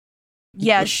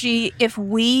Yeah, if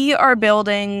we are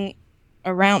building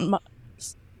around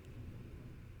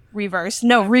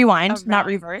rewind, not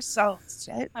reverse. So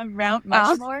around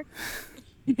Mushmore.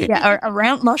 Yeah,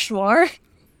 around Mushmore.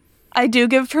 I do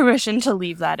give permission to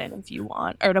leave that in if you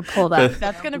want, or to pull that.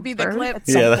 That's gonna be the clip.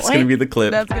 Yeah, that's gonna be the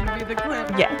clip. That's gonna be the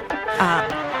clip.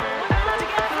 Yeah.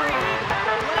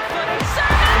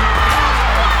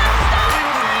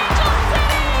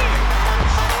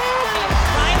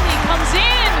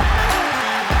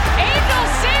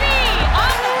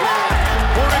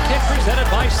 Presented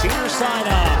by Cedar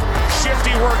Sinai.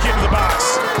 Shifty work into the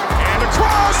box. And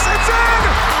across, it's in!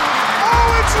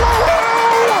 Oh, it's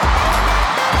LaRue!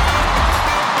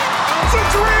 It's a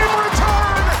dream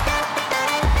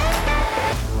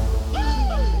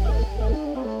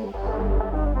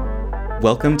return!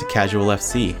 Welcome to Casual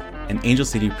FC, an Angel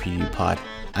City preview pod.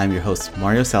 I'm your host,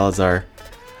 Mario Salazar,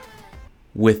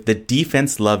 with the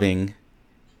defense-loving,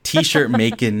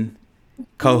 t-shirt-making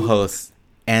co-host,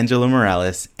 Angela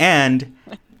Morales, and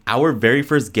our very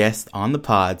first guest on the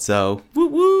pod. So, woo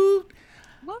woo,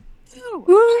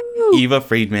 Eva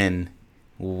Friedman,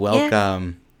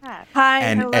 welcome. Yeah. Hi,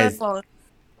 and hello.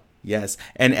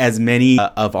 And as many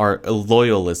of our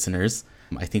loyal listeners,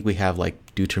 I think we have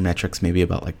due to metrics, maybe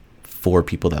about 4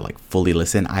 people that fully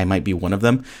listen. I might be one of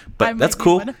them, but that's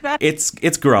cool.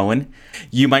 It's growing.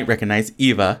 You might recognize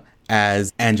Eva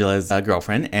as Angela's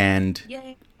girlfriend and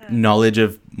knowledge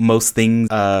of most things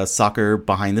soccer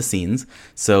behind the scenes.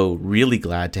 So really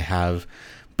glad to have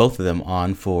both of them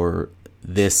on for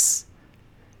this.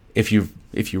 If you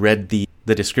read the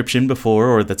description before,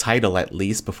 or the title at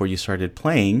least before you started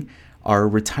playing, our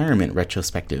retirement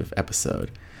retrospective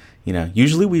episode.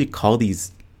 Usually we call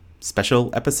these special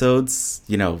episodes,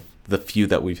 the few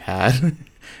that we've had,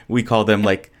 we call them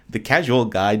the casual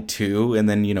guide to, and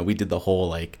then we did the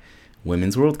whole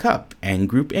Women's World Cup and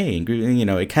Group A and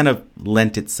it kind of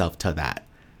lent itself to that.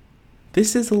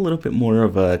 This is a little bit more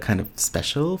of a kind of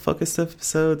special focused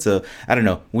episode, so I don't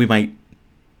know, we might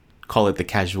call it the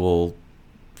casual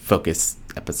focus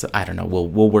episode. I don't know,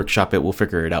 we'll workshop it, we'll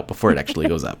figure it out before it actually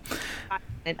goes up.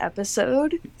 An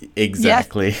episode?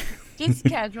 Exactly. Yes. Just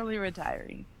casually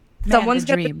retiring. Someone's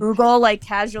going to Google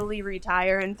casually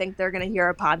retire and think they're going to hear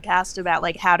a podcast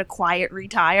about how to quiet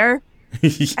retire.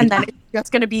 And then it's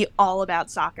just going to be all about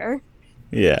soccer.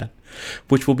 Yeah.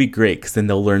 Which will be great because then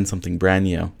they'll learn something brand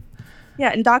new.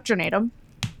 Yeah, indoctrinate them.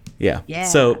 Yeah.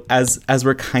 So as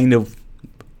we're kind of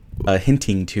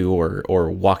hinting to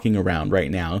or walking around right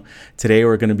now, today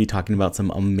we're going to be talking about some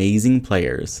amazing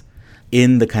players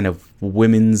in the kind of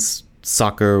women's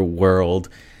soccer world.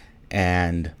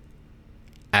 And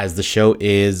as the show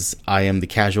is, I am the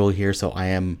casual here, so I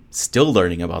am still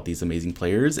learning about these amazing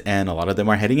players, and a lot of them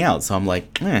are heading out. So I'm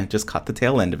just caught the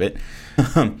tail end of it.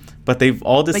 But they've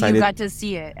all decided. But you got to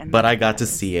see it. But I got to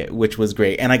see it, which was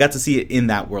great. And I got to see it in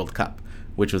that World Cup,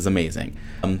 which was amazing.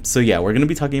 So yeah, we're going to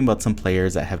be talking about some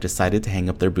players that have decided to hang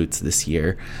up their boots this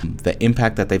year, the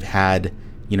impact that they've had,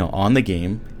 on the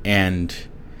game, and,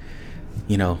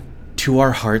 to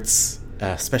our hearts,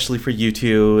 especially for you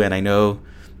two. And I know...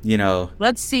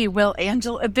 Let's see.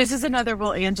 This is another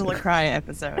Will Angela cry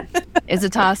episode. It's a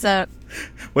toss-up.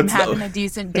 I'm having a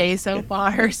decent day so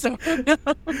far. So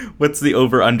what's the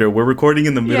over-under? We're recording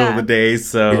in the middle of the day,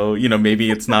 so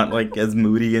maybe it's not as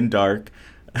moody and dark.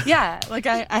 Yeah,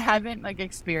 I haven't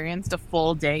experienced a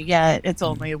full day yet. It's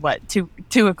only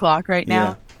 2:00 right now.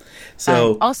 Yeah.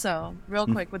 So also, real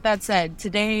quick, with that said,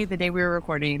 today, the day we were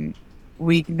recording,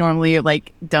 we normally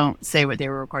don't say what day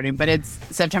we're recording, but it's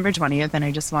September 20th, and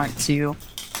I just want to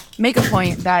make a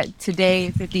point that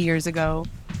today, 50 years ago,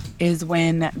 is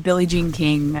when Billie Jean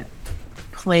King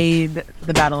played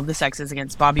the Battle of the Sexes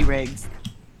against Bobby Riggs,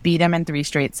 beat him in 3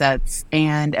 straight sets,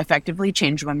 and effectively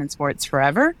changed women's sports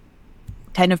forever.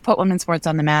 Kind of put women's sports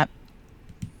on the map,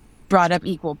 brought up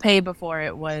equal pay before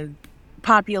it was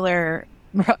popular,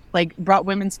 brought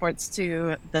women's sports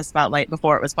to the spotlight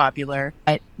before it was popular.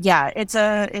 But yeah, it's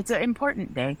an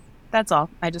important day. That's all.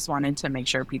 I just wanted to make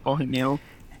sure people who knew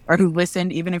or who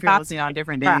listened, even if you're listening on a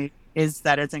different day, is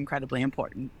that it's incredibly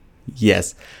important.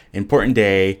 Yes, important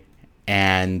day,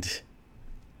 and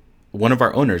one of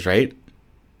our owners, right?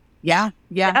 Yeah.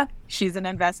 She's an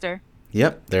investor.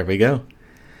 Yep, there we go.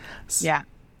 Yeah.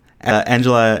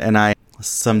 Angela and I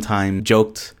sometimes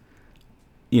joked,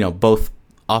 both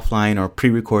offline or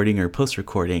pre-recording or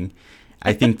post-recording.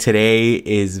 I think today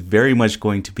is very much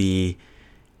going to be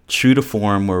true to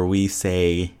form, where we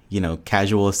say,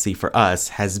 casual FC for us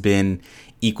has been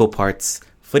equal parts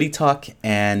footy talk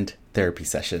and therapy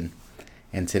session.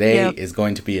 And today is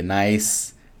going to be a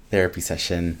nice therapy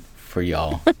session for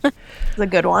y'all. It's a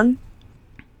good one.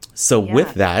 So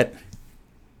with that,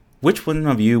 which one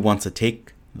of you wants to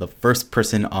take the first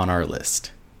person on our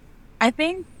list? I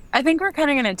think we're kind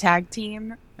of going to tag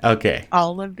team. Okay.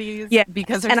 All of these. Yeah.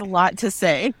 Because there's a lot to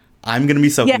say. I'm going to be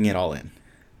soaking it all in.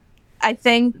 I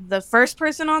think the first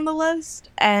person on the list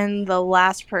and the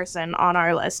last person on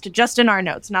our list, just in our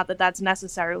notes, not that that's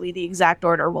necessarily the exact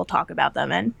order we'll talk about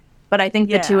them in, but I think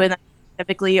the two of them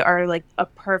typically are like a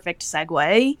perfect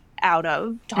segue out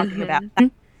of talking about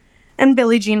them. And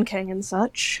Billie Jean King and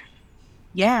such.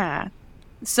 Yeah.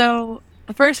 So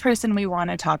the first person we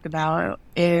want to talk about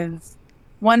is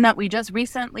one that we just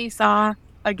recently saw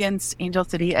against Angel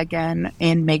City again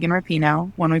in Megan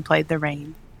Rapinoe when we played The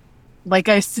Reign. Like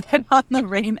I said on the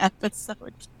Reign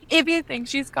episode, if you think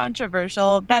she's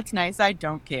controversial, that's nice. I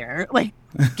don't care. Like,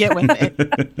 get with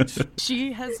it.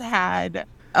 She has had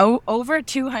over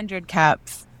 200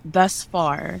 caps thus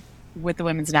far with the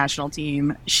women's national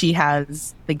team. She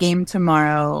has the game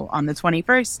tomorrow on the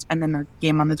 21st and then the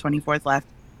game on the 24th left.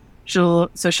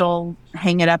 She'll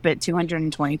hang it up at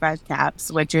 225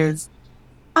 caps, which is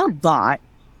a lot.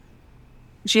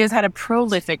 She has had a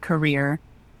prolific career,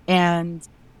 and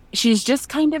she's just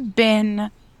kind of been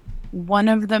one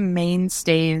of the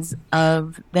mainstays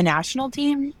of the national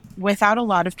team without a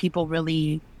lot of people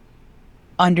really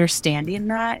understanding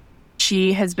that.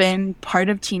 She has been part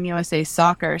of Team USA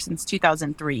Soccer since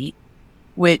 2003,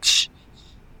 which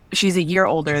she's a year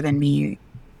older than me,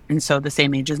 and so the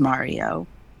same age as Mario,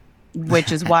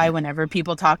 which is why whenever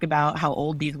people talk about how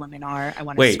old these women are, I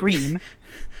want to scream.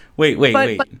 Wait.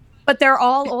 But they're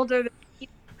all older than me.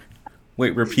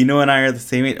 Wait, Rapinoe and I are the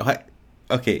same age? What?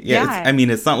 Okay, yeah.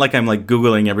 It's not like I'm like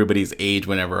Googling everybody's age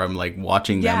whenever I'm like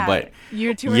watching them, but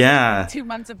you're 2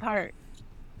 months apart.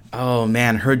 Oh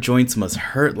man, her joints must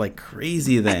hurt like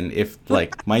crazy then if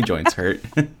like my joints hurt.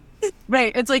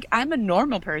 Right. It's like I'm a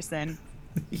normal person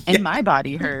and my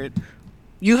body hurt.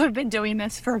 You have been doing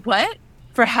this for what?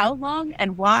 For how long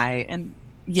and why? And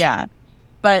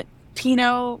but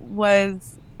Pino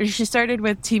she started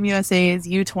with Team USA's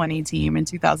U20 team in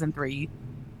 2003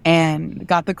 and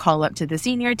got the call up to the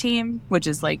senior team, which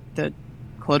is like the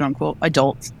quote unquote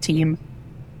adult team,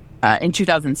 in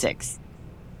 2006.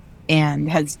 And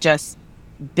has just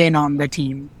been on the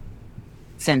team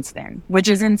since then, which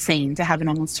is insane to have an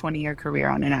almost 20-year career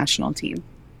on a national team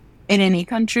in any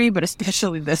country, but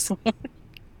especially this one.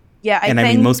 Yeah, I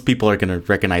mean, most people are going to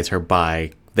recognize her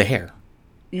by the hair,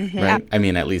 right? I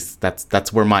mean, at least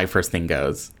that's where my first thing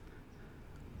goes.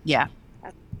 Yeah.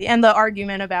 And the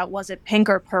argument about was it pink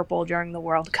or purple during the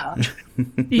World Cup?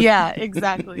 Yeah,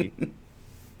 exactly.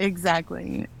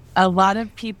 Exactly. A lot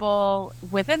of people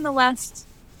within the last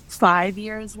 5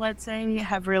 years, let's say,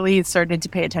 have really started to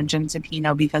pay attention to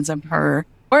Pino because of her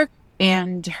work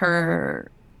and her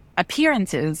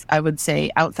appearances, I would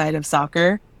say, outside of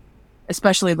soccer,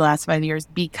 especially the last 5 years,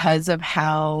 because of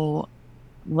how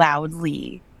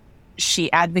loudly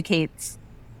she advocates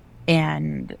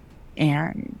and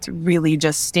really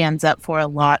just stands up for a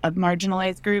lot of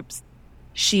marginalized groups.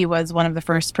 She was one of the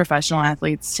first professional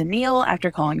athletes to kneel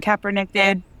after Colin Kaepernick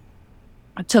did.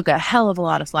 Took a hell of a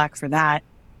lot of flack for that.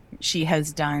 She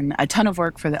has done a ton of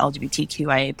work for the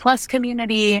LGBTQIA plus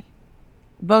community,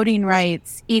 voting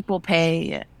rights, equal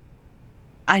pay.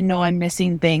 I know I'm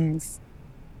missing things.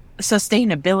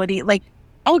 Sustainability, like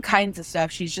all kinds of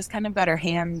stuff. She's just kind of got her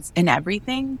hands in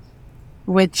everything,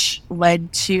 which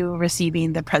led to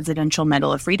receiving the Presidential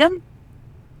Medal of Freedom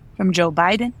from Joe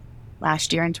Biden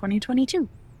last year in 2022.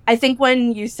 I think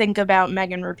when you think about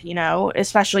Megan Rapinoe,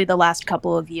 especially the last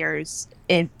couple of years,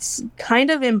 it's kind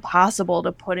of impossible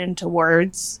to put into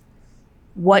words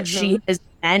what she has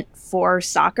meant for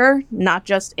soccer, not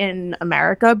just in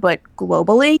America, but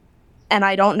globally. And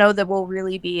I don't know that we'll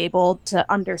really be able to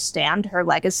understand her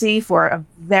legacy for a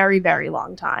very, very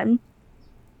long time.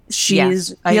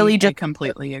 She's I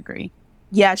completely agree.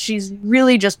 Yeah, she's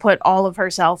really just put all of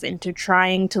herself into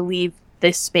trying to leave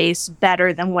this space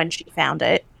better than when she found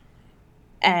it.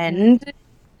 And,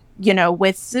 you know,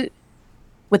 with the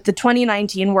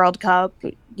 2019 World Cup,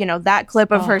 you know, that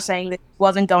clip of her saying that she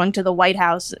wasn't going to the White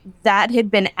House, that had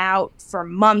been out for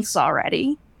months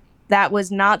already. That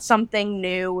was not something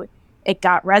new. It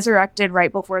got resurrected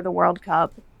right before the World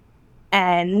Cup.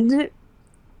 And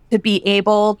to be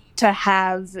able to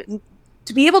have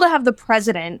the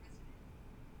president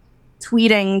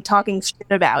tweeting, talking shit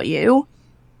about you,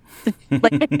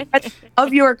 like,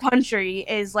 of your country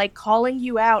is like calling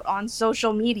you out on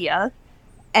social media,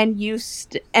 and you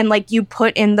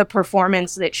put in the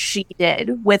performance that she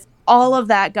did with all of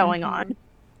that going on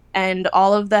and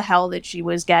all of the hell that she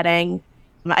was getting,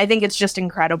 I think it's just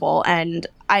incredible. And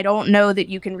I don't know that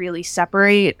you can really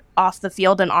separate off the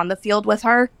field and on the field with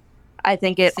her. I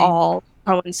think it all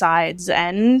coincides.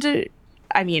 And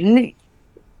I mean,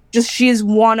 just she's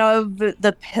one of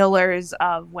the pillars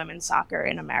of women's soccer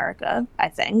in America, I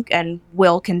think, and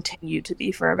will continue to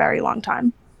be for a very long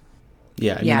time.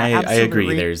 Yeah, I mean, I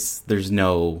agree. There's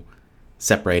no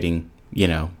separating, you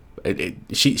know,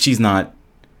 she's not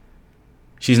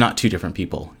two different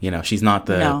people. You know, she's not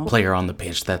the player on the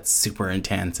pitch that's super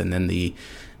intense and then the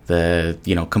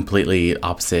you know, completely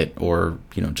opposite or,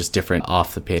 you know, just different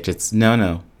off the pitch. It's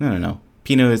no.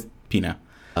 Pino is Pino.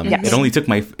 Yes. It only took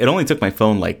my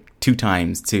phone like 2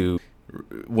 times to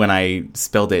when I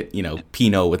spelled it, you know,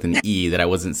 Pinot with an E, that I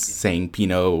wasn't saying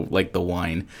Pinot like the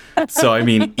wine. So I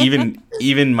mean,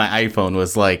 even my iPhone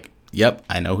was like, "Yep,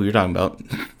 I know who you're talking about."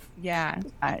 Yeah,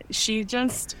 she's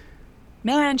just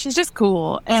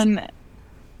cool. And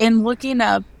in looking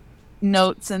up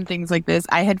notes and things like this,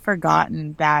 I had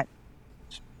forgotten that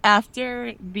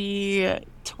after the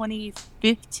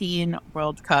 2015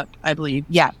 World Cup, I believe,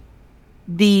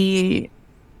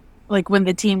 when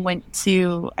the team went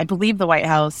to, I believe, the White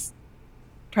House,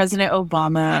 President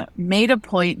Obama made a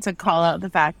point to call out the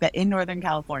fact that in Northern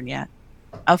California,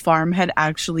 a farm had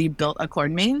actually built a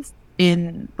corn maze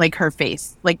in like her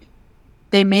face. Like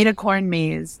they made a corn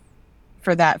maze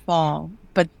for that fall,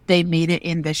 but they made it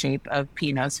in the shape of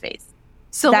Pino's face.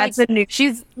 So that's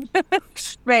she's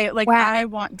right. Like, wow. I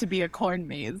want to be a corn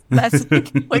maze. That's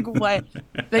like what,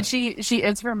 but she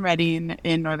is from Redding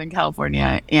in Northern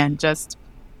California, and just,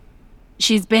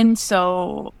 she's been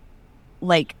so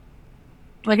like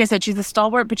I said, she's a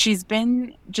stalwart, but she's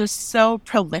been just so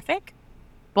prolific,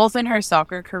 both in her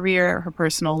soccer career, her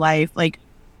personal life. Like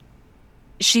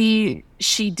she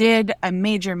did a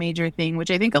major thing, which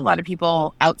I think a lot of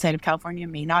people outside of California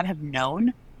may not have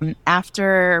known.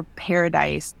 After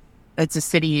Paradise, it's a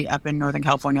city up in Northern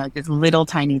California, like this little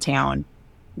tiny town,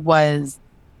 was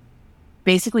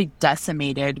basically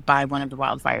decimated by one of the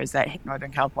wildfires that hit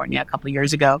Northern California a couple of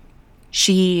years ago.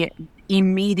 She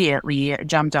immediately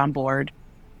jumped on board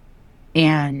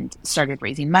and started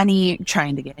raising money,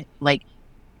 trying to get like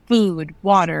food,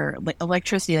 water, like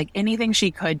electricity, like anything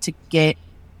she could to get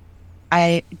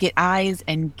eyes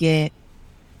and get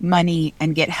money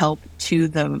and get help to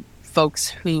the folks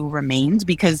who remained,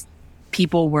 because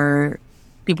people were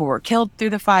killed through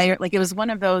the fire. Like it was one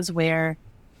of those where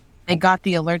they got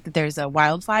the alert that there's a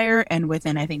wildfire, and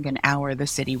within I think an hour the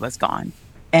city was gone.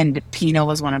 And Pino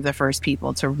was one of the first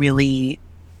people to really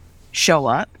show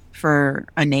up for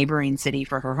a neighboring city,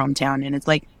 for her hometown. And it's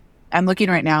like, I'm looking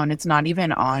right now and it's not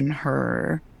even on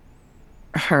her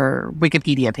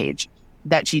Wikipedia page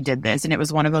that she did this. And it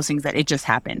was one of those things that it just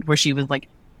happened, where she was like,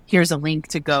 here's a link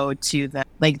to go to the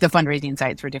fundraising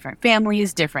sites for different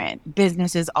families, different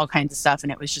businesses, all kinds of stuff.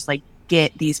 And it was just like,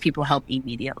 get these people help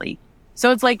immediately.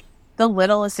 So it's like the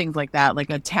littlest things like that, like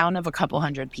a town of a couple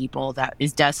hundred people that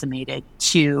is decimated,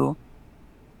 to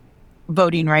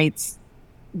voting rights,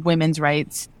 women's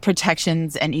rights,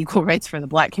 protections, and equal rights for the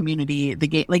Black community. The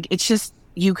gay, like it's just,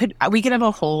 we could have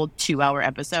a whole 2-hour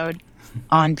episode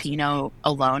on Pino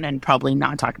alone and probably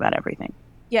not talk about everything.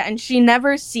 Yeah, and she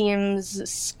never seems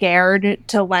scared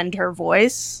to lend her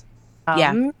voice.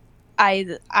 I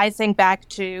think back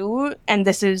to, and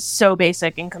this is so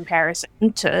basic in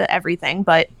comparison to everything,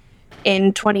 but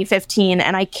in 2015,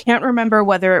 and I can't remember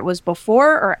whether it was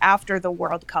before or after the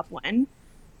World Cup win,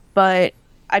 but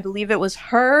I believe it was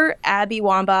her, Abby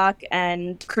Wambach,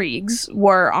 and Kriegs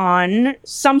were on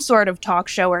some sort of talk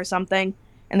show or something,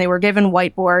 and they were given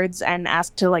whiteboards and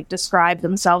asked to like describe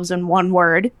themselves in one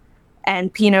word.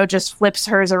 And Pino just flips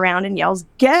hers around and yells,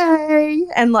 "Gay!"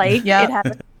 And like, It has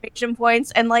exclamation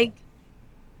points. And like,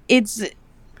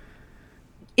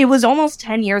 it was almost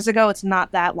 10 years ago. It's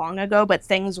not that long ago, but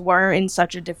things were in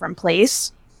such a different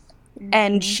place. Mm-hmm.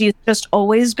 And she's just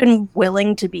always been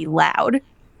willing to be loud.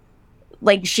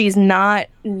 Like, she's not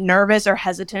nervous or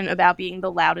hesitant about being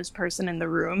the loudest person in the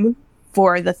room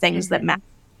for the things that matter.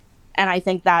 And I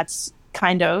think that's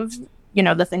kind of, you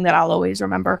know, the thing that I'll always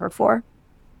remember her for.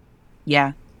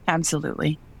 Yeah,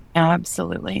 absolutely.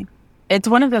 Absolutely. It's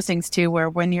one of those things, too, where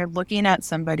when you're looking at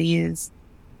somebody's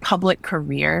public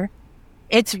career,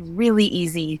 it's really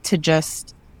easy to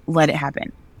just let it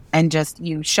happen. And just,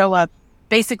 you show up,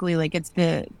 basically, like it's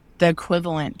the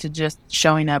equivalent to just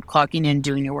showing up, clocking in,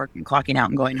 doing your work, and clocking out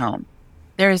and going home.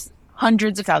 There's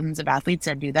hundreds of thousands of athletes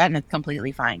that do that, and it's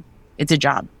completely fine. It's a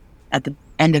job at the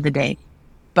end of the day.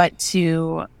 But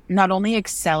to not only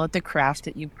excel at the craft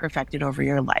that you've perfected over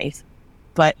your life,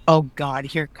 but, oh God,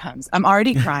 here it comes. I'm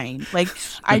already crying. Like,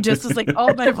 I just was like,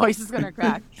 oh, my voice is going to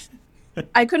crack.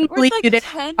 I couldn't We're believe like you didn't.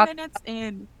 10 minutes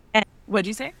in. What'd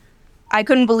you say? I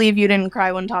couldn't believe you didn't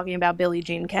cry when talking about Billie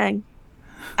Jean King.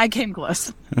 I came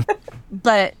close.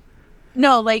 But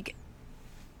no, like,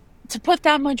 to put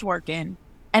that much work in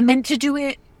and then to do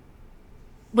it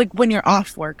like when you're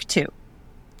off work too.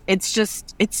 It's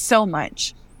so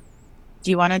much.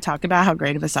 Do you want to talk about how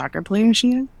great of a soccer player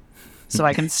she is? So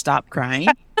I can stop crying?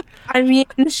 I mean,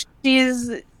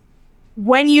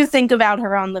 when you think about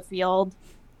her on the field,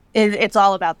 it's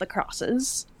all about the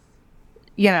crosses.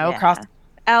 Cross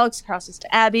Alex, crosses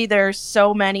to Abby. There are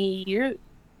so many,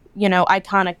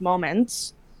 iconic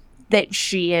moments that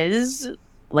she is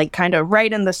like kind of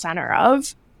right in the center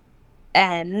of.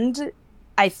 And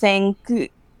I think,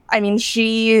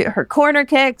 her corner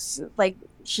kicks, like,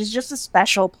 she's just a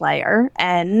special player.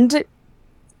 And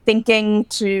thinking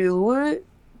to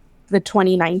the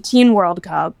 2019 World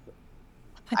Cup,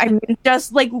 I mean,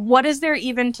 just like, what is there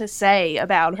even to say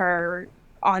about her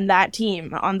on that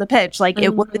team, on the pitch? Like,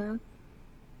 it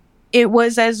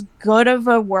was as good of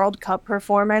a World Cup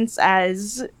performance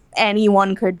as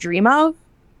anyone could dream of.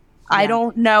 Yeah. I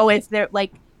don't know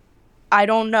I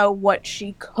don't know what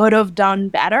she could have done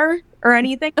better or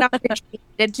anything. Not that she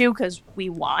needed to, because we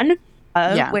won.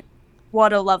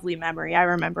 What a lovely memory. I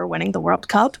remember winning the World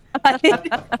Cup.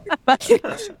 Back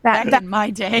in my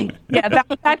day. Yeah,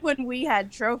 back when we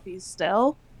had trophies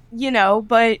still.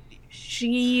 But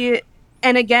she,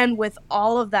 and again, with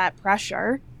all of that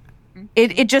pressure,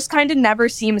 it just kind of never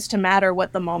seems to matter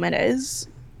what the moment is.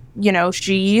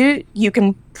 You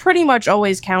can pretty much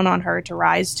always count on her to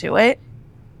rise to it.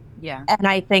 Yeah. And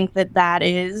I think that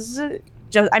is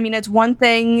just, it's one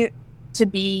thing to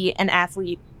be an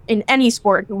athlete in any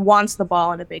sport who wants the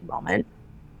ball in a big moment.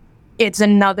 It's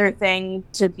another thing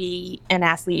to be an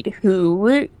athlete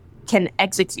who can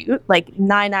execute, like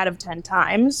 9 out of 10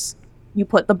 times you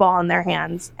put the ball in their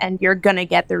hands and you're going to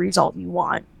get the result you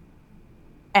want.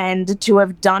 And to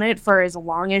have done it for as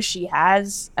long as she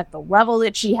has, at the level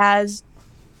that she has,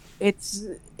 it's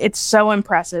so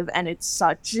impressive. And it's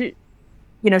such,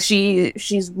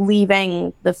 she's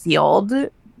leaving the field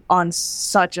on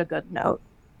such a good note.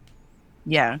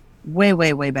 Yeah, way,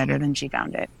 way, way better than she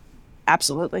found it.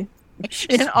 Absolutely.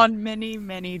 And on many,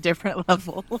 many different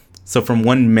levels. So from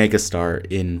one megastar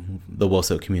in the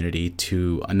WOSO community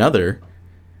to another,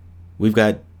 we've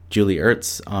got Julie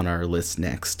Ertz on our list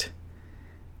next.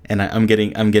 And I'm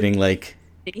getting like...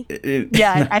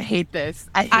 Yeah, I hate this.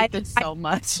 I hate this so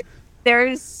much. There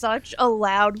is such a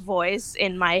loud voice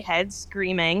in my head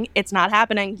screaming, "It's not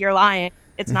happening. You're lying.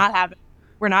 It's not happening.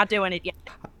 We're not doing it yet."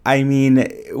 I mean,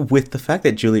 with the fact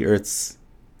that Julie Ertz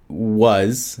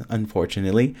was,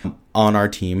 unfortunately, on our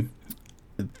team,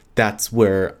 that's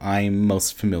where I'm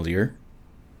most familiar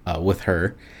with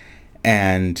her.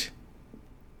 And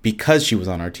because she was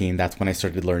on our team, that's when I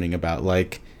started learning about,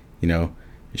 like,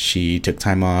 she took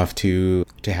time off to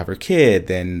have her kid.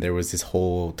 Then there was this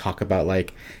whole talk about,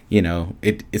 like,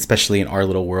 it, especially in our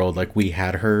little world, like, we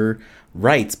had her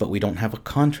rights, but we don't have a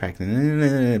contract,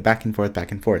 and back and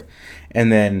forth.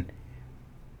 And then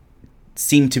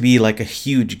seemed to be like a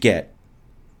huge get,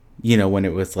 when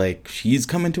it was like, she's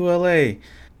coming to LA.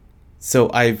 So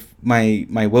my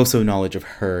WOSO knowledge of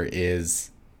her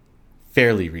is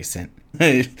fairly recent.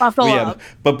 But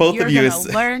both You're of you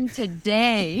gonna learn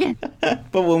today.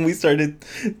 But when we started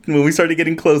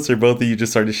getting closer, both of you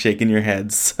just started shaking your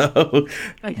heads. So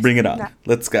bring it on.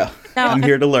 Let's go. No, I'm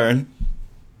here to learn.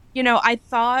 I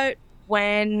thought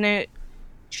when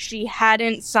she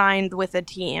hadn't signed with a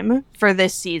team for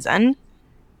this season,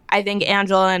 I think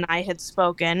Angela and I had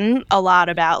spoken a lot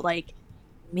about, like,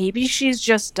 maybe she's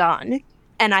just done.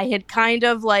 And I had kind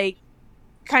of resigned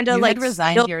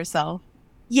yourself.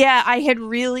 Yeah, I had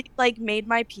really, like, made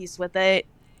my peace with it,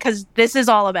 because this is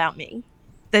all about me.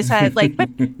 This had, like,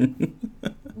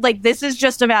 this is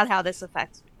just about how this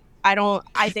affects me.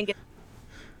 I think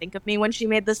of me when she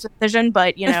made this decision,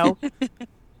 but,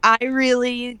 I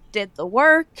really did the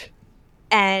work,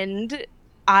 and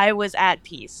I was at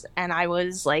peace. And I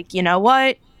was like, you know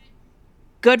what?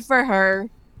 Good for her,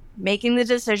 making the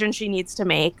decision she needs to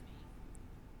make.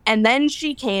 And then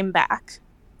she came back.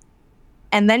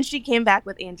 And then she came back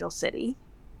with Angel City.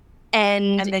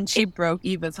 And then she broke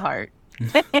Eva's heart.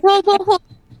 Well,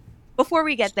 before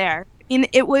we get there,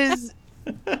 it was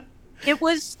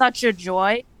such a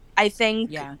joy. I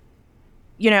think,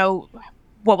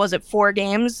 what was it, 4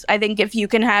 games? I think if you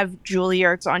can have Julie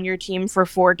Ertz on your team for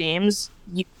 4 games,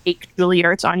 you take Julie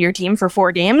Ertz on your team for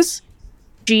 4 games,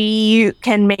 she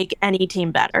can make any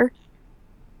team better.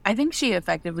 I think she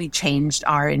effectively changed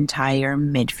our entire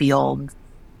midfield,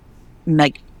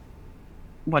 like,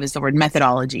 what is the word?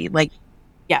 Methodology. Like,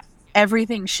 yeah.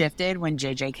 everything shifted when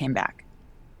JJ came back.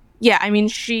 Yeah, I mean,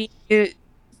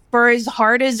 for as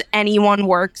hard as anyone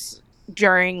works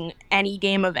during any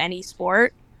game of any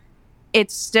sport,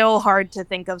 it's still hard to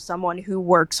think of someone who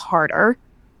works harder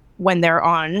when they're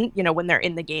when they're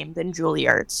in the game than Julie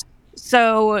Ertz.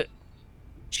 So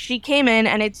she came in,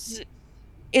 and it's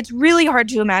really hard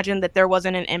to imagine that there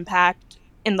wasn't an impact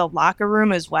in the locker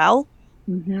room as well.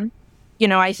 Mm-hmm.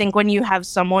 I think when you have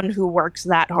someone who works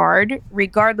that hard,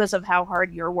 regardless of how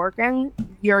hard you're working,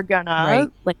 you're gonna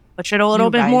push it a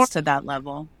little bit more to that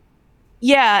level.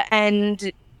 Yeah,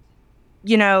 and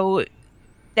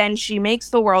then she makes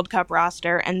the World Cup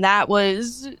roster, and that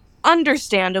was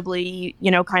understandably,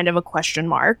 kind of a question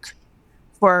mark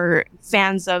for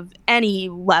fans of any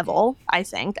level. I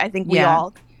think we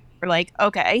all were like,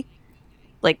 okay,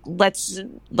 let's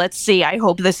see. I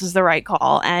hope this is the right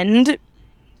call. And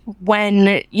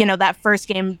when that first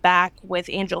game back with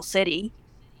Angel City,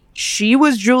 she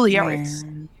was Julie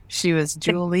Ertz. She was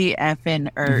Julie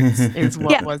effing Ertz. Is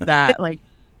what was that like?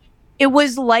 It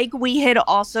was like we had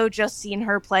also just seen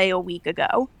her play a week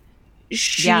ago.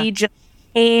 She just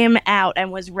came out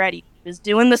and was ready. She was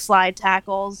doing the slide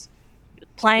tackles,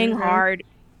 playing hard.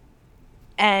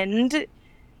 And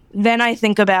then I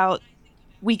think about,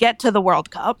 we get to the World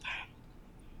Cup,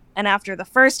 and after the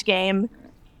first game,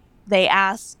 they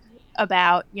ask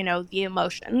about, the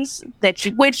emotions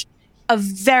which a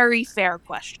very fair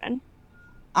question.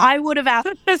 I would have asked,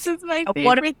 this is my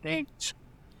favorite thing.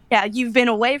 Yeah, you've been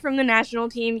away from the national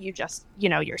team. You just,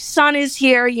 your son is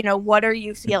here. What are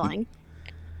you feeling?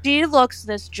 She looks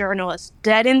this journalist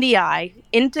dead in the eye,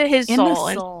 into his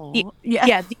soul. And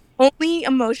the only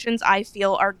emotions I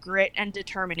feel are grit and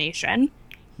determination.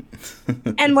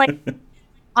 And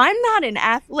I'm not an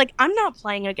athlete. I'm not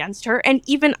playing against her. And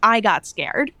even I got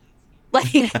scared.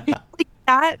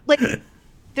 That.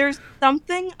 There's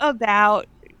something about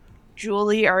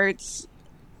Julie Ertz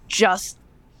just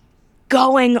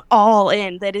going all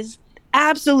in that is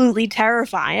absolutely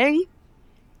terrifying.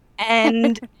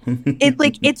 And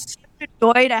it's such a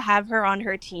joy to have her on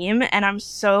her team, and I'm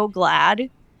so glad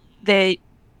that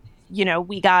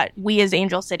we as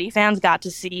Angel City fans got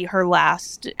to see her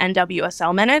last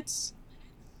NWSL minutes.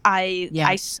 I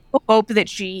so hope that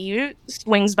she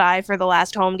swings by for the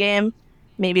last home game,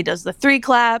 maybe does the 3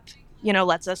 clap,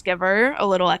 lets us give her a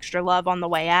little extra love on the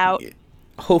way out.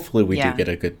 Hopefully we do get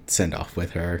a good send-off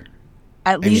with her.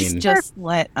 At least just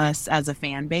let us as a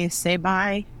fan base say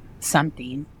bye.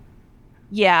 Something.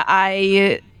 Yeah,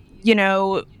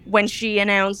 when she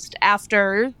announced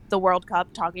after the World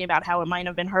Cup, talking about how it might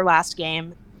have been her last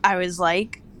game, I was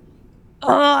like, oh,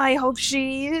 I hope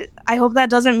that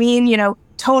doesn't mean,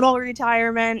 total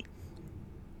retirement.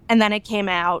 And then it came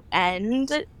out,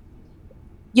 and,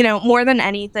 more than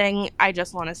anything, I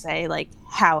just want to say,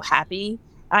 how happy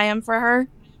I am for her.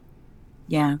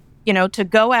 Yeah. To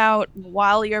go out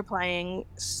while you're playing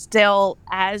still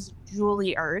as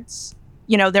Julie Ertz.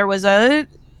 There was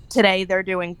today they're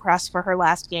doing press for her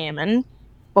last game, and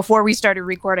before we started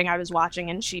recording, I was watching,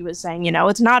 and she was saying,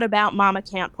 it's not about Mama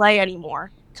can't play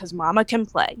anymore, because Mama can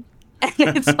play. And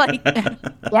it's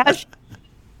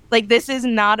this is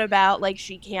not about,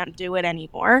 she can't do it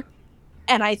anymore.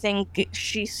 And I think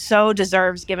she so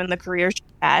deserves, given the career she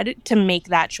had, to make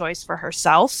that choice for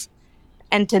herself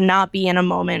and to not be in a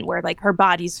moment where, her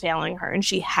body's failing her and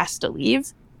she has to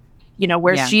leave.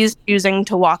 She's choosing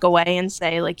to walk away and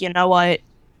say, you know what,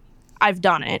 I've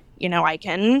done it. I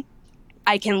can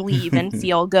leave and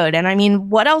feel good. And I mean,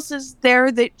 what else is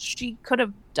there that she could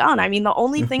have done? I mean, the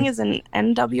only thing is an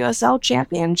NWSL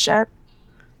championship.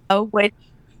 Oh, which,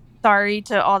 sorry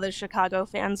to all the Chicago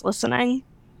fans listening,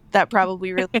 that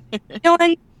probably really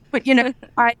feeling.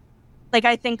 But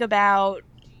I think about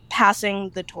passing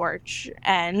the torch,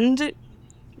 and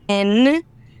in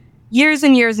years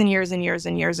and years and years and years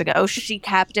and years ago, she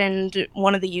captained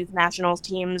one of the youth national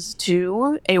teams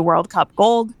to a World Cup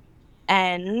gold,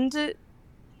 and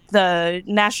the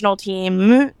national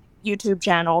team YouTube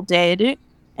channel did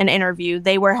an interview.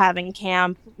 They were having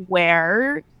camp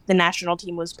where the national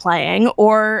team was playing,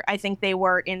 or I think they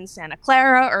were in Santa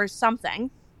Clara or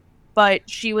something, but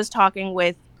she was talking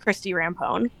with Christy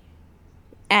Rampone,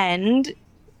 and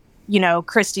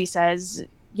Christy says,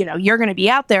 you're going to be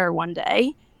out there one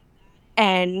day.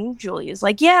 And Julie is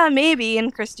like, yeah, maybe.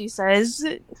 And Christy says,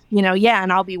 yeah,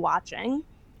 and I'll be watching.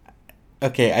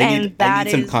 Okay, I need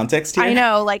some context here. I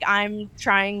know, I'm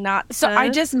trying not to. So I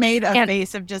just made a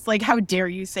face of just how dare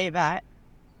you say that?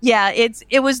 Yeah,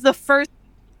 it was the first.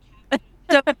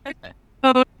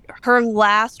 Her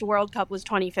last World Cup was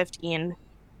 2015.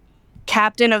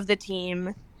 Captain of the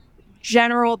team.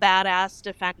 general badass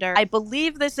defender. I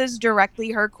believe this is directly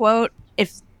her quote.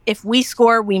 If we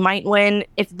score, we might win.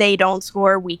 If they don't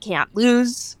score, we can't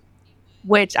lose,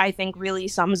 which I think really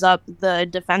sums up the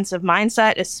defensive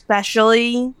mindset,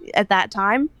 especially at that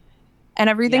time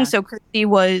and everything. Yeah. So Christy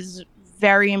was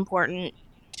very important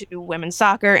to women's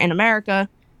soccer in America.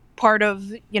 Part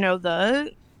of,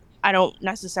 I don't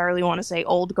necessarily want to say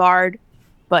old guard,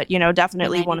 but,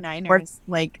 definitely one of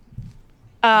the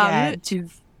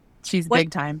she's big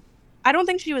time. I don't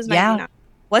think she was 99. Yeah.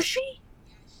 Was she?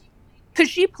 Because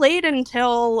she played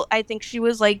until I think she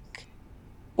was like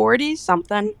 40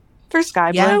 something for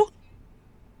Sky Blue.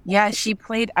 Yeah, she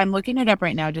played. I'm looking it up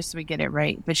right now just so we get it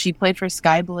right. But she played for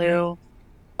Sky Blue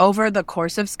over the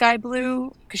course of Sky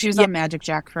Blue because she was on Magic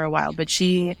Jack for a while. But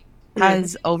she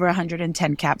has over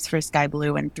 110 caps for Sky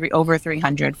Blue and over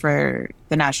 300 for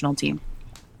the national team.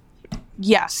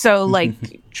 Yeah, so like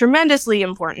tremendously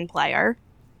important player.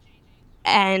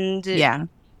 And Christy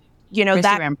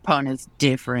that Rampone is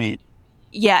different.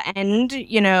 Yeah, and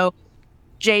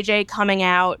JJ coming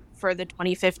out for the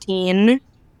 2015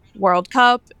 World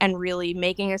Cup and really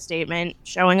making a statement,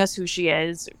 showing us who she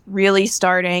is, really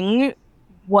starting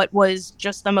what was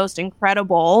just the most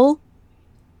incredible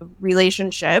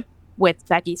relationship with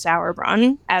Becky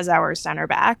Sauerbrunn as our center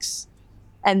backs,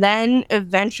 and then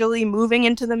eventually moving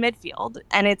into the midfield.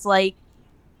 And it's like,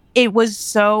 it was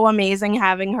so amazing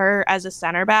having her as a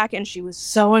center back, and she was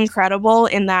so incredible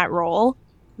in that role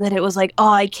that it was like, oh,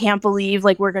 I can't believe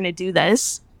like we're going to do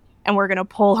this and we're going to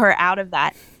pull her out of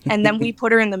that. And then we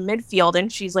put her in the midfield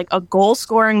and she's like a goal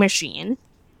scoring machine.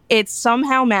 It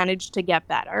somehow managed to get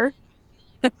better.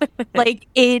 Like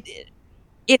she's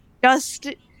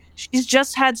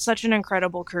just had such an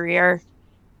incredible career.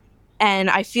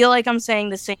 And I feel like I'm saying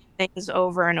the same things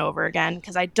over and over again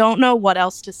because I don't know what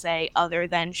else to say other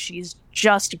than she's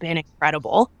just been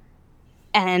incredible.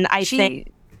 And I think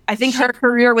her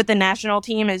career with the national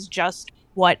team is just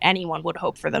what anyone would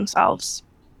hope for themselves.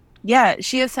 Yeah,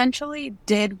 she essentially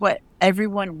did what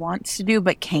everyone wants to do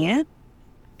but can't,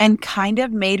 and kind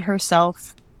of made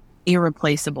herself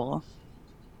irreplaceable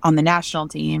on the national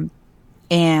team.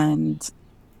 And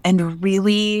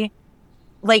really,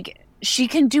 like, she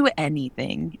can do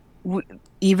anything.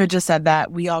 Eva just said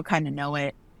that. We all kind of know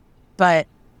it. But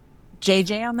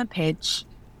JJ on the pitch,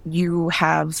 you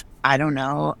have, I don't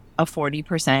know, a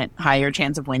 40% higher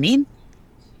chance of winning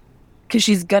because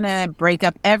she's going to break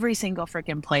up every single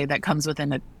freaking play that comes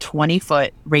within a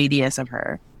 20-foot radius of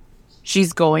her.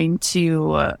 She's going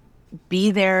to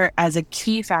be there as a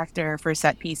key factor for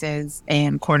set pieces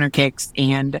and corner kicks,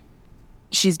 and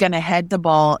she's going to head the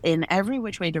ball in every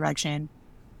which way direction.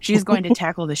 She's going to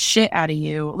tackle the shit out of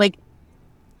you. Like,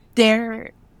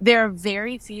 there are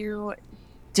very few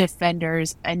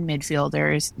defenders and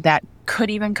midfielders that could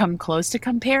even come close to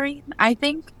comparing, I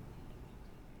think.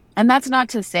 And that's not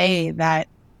to say that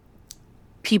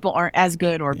people aren't as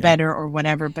good or better or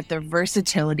whatever, but the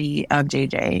versatility of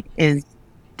JJ is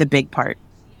the big part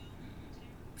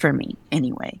for me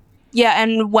anyway. Yeah,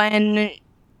 and when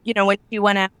she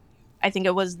went out, I think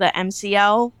it was the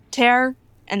MCL tear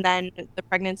and then the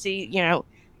pregnancy,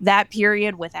 that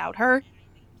period without her,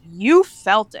 you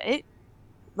felt it.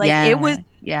 Like, it was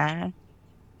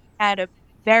had a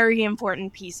very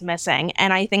important piece missing.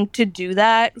 And I think to do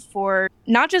that for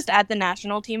not just at the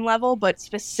national team level, but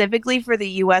specifically for the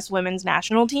U.S. women's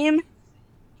national team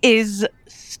is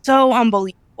so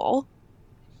unbelievable.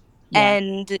 Yeah.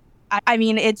 And I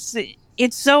mean, it's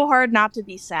so hard not to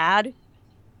be sad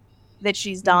that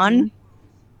she's done. Mm-hmm.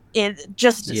 It's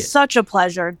just such a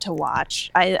pleasure to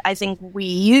watch. I think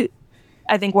we're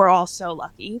all so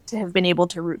lucky to have been able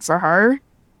to root for her,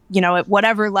 at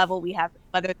whatever level we have,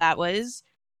 whether that was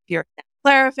if you're a Santa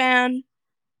Clara fan,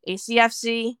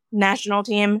 ACFC, national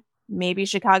team, maybe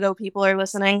Chicago people are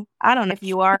listening. I don't know if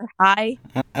you are. Hi.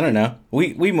 I don't know.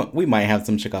 We might have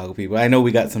some Chicago people. I know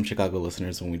we got some Chicago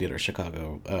listeners when we did our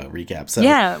Chicago recap. So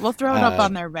yeah, we'll throw it up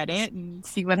on their Reddit and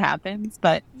see what happens.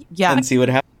 But yeah, and see what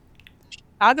happens.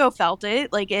 Chicago felt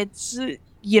it. Like, it's,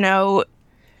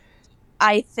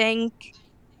 I think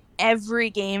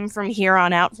every game from here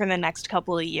on out for the next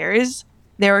couple of years,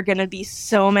 there are going to be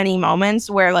so many moments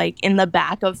where, like, in the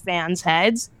back of fans'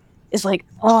 heads is like,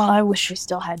 oh, I wish we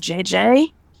still had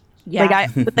JJ. Yeah.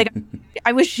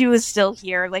 I wish she was still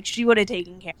here. Like, she would have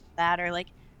taken care of that, or like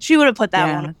she would have put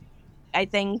that one. I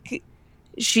think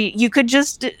you could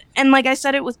just, and like I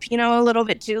said it with Pino a little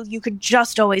bit too, you could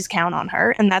just always count on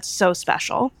her, and that's so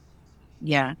special.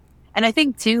 Yeah. And I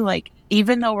think too, like,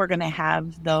 even though we're going to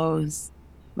have those,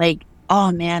 like,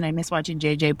 oh man, I miss watching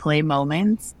JJ play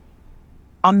moments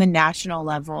on the national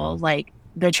level, like,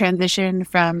 the transition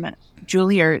from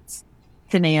Julie Ertz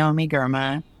to Naomi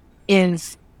Girma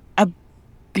is a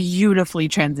beautifully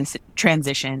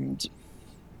transitioned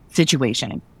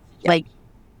situation. Like,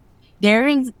 there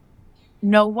is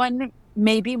no one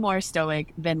maybe more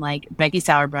stoic than like Becky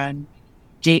Sauerbrunn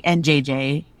and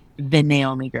JJ than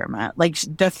Naomi Girma. Like,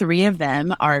 the three of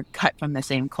them are cut from the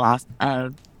same cloth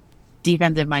of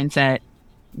defensive mindset,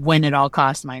 win at all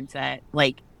cost mindset,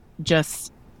 like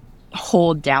just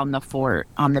hold down the fort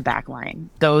on the back line.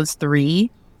 Those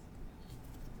three,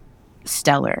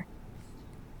 stellar.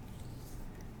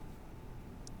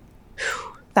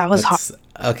 That was hard.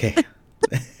 Okay.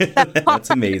 That's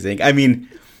amazing. I mean,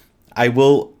 I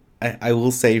will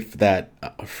say that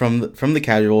from the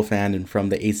casual fan and from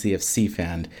the ACFC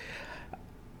fan,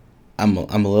 I'm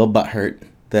a little butthurt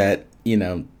that, you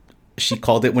know, she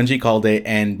called it when she called it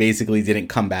and basically didn't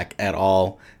come back at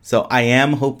all. So I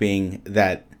am hoping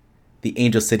that the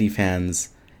Angel City fans,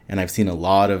 and I've seen a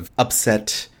lot of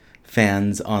upset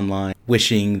fans online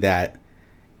wishing that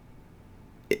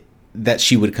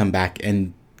she would come back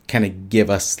and kind of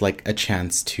give us like a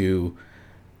chance to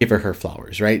give her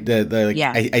flowers, right?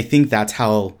 Yeah. I think that's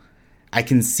how I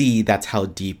can see that's how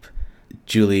deep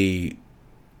Julie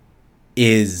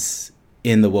is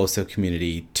in the WOSO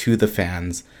community to the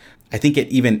fans. I think I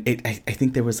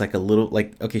think there was like a little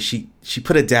like, okay, she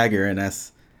put a dagger in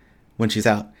us when she's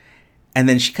out. And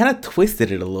then she kind of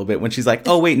twisted it a little bit when she's like,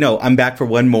 oh, wait, no, I'm back for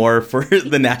one more for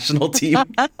the national team.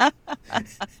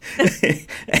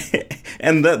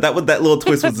 And that little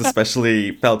twist was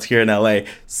especially felt here in LA.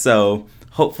 So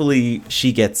hopefully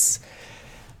she gets,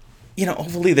 you know,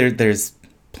 hopefully there's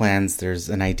plans, there's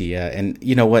an idea. And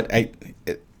you know what?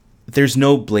 There's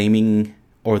no blaming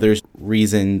or there's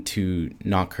reason to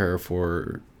knock her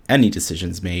for any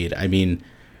decisions made. I mean,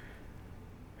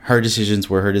 her decisions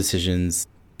were her decisions.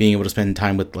 Being able to spend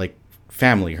time with like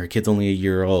family, her kid's only a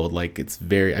year old. Like, it's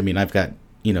very, I mean, I've got,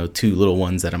 you know, 2 little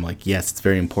ones that I'm like, yes, it's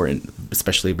very important,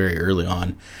 especially very early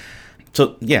on.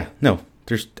 So yeah, no,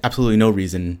 there's absolutely no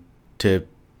reason to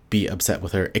be upset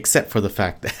with her, except for the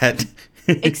fact that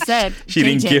she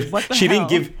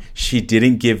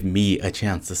didn't give me a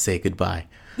chance to say goodbye.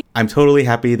 I'm totally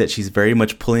happy that she's very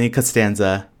much pulling a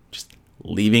Costanza, just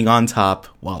leaving on top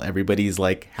while everybody's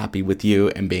like happy with you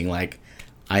and being like,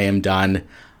 I am done.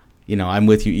 You know, I'm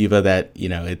with you, Eva, that, you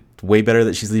know, it's way better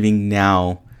that she's leaving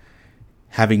now,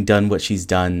 having done what she's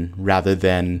done, rather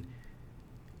than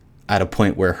at a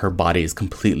point where her body is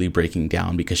completely breaking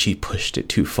down because she pushed it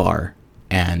too far.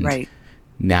 And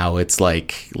now it's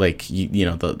like you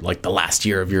know, the last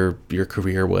year of your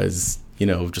career was, you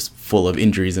know, just full of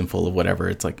injuries and full of whatever.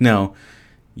 It's like, no,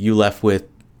 you left with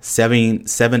seven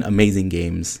amazing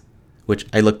games, which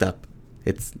I looked up.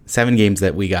 It's 7 games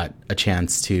that we got a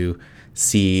chance to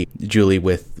see Julie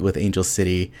with Angel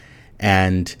City,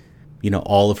 and, you know,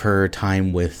 all of her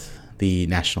time with the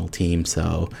national team.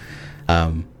 So,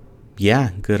 yeah,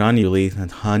 good on you, Lee.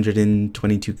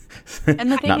 122.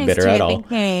 And the thing Not is, bitter too, at I all.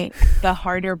 think the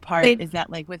harder part is that,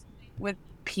 like, with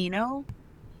Pino,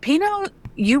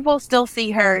 you will still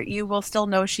see her. You will still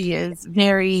know she is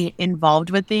very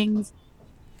involved with things.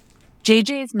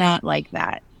 JJ is not like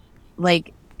that.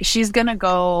 Like, she's going to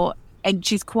go, and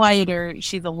she's quieter.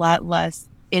 She's a lot less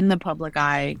in the public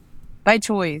eye by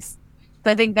choice.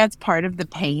 So I think that's part of the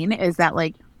pain, is that,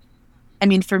 like, I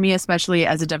mean, for me, especially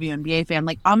as a WNBA fan,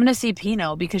 like, I'm going to see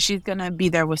Pino because she's going to be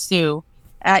there with Sue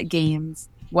at games,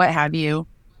 what have you.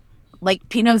 Like,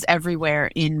 Pino's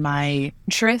everywhere in my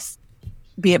interests,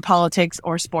 be it politics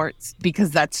or sports,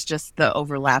 because that's just the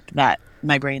overlap that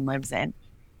my brain lives in.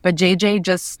 But JJ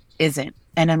just isn't.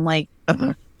 And I'm like,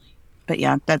 ugh. But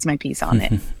yeah, that's my piece on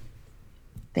it.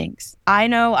 Thanks. I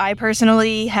know I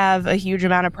personally have a huge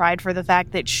amount of pride for the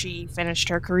fact that she finished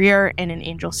her career in an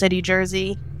Angel City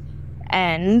jersey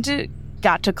and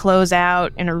got to close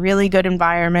out in a really good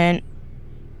environment,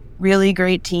 really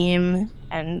great team,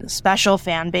 and special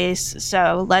fan base.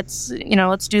 So let's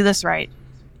do this right.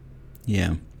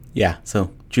 Yeah.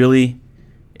 So Julie,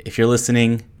 if you're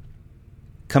listening,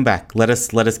 come back. Let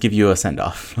us give you a send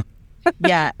off.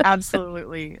 Yeah,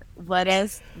 absolutely. Let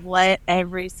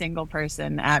every single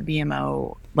person at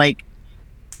BMO, like,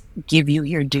 give you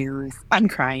your dues. I'm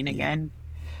crying again.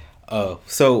 Oh,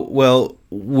 so, well,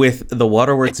 with the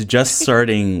waterworks just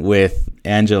starting with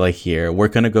Angela here, we're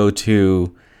going to go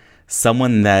to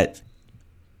someone that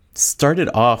started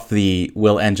off the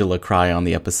Will Angela cry on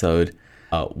the episode,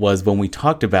 was when we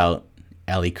talked about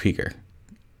Ali Krieger.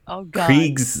 Oh, God.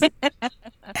 Kriegs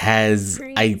has...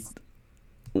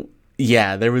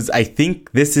 Yeah, there was, I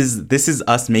think this is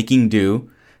us making due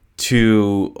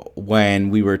to when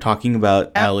we were talking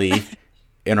about Ellie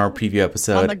in our preview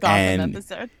episode. On the Gotham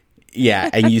episode. Yeah,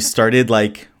 and you started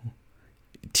like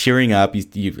tearing up.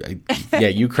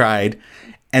 You cried.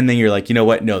 And then you're like, you know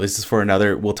what? No, this is for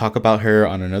another. We'll talk about her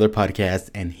on another podcast.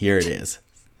 And here it is.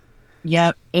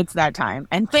 Yep, it's that time.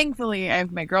 And thankfully, I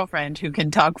have my girlfriend who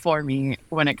can talk for me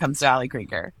when it comes to Ali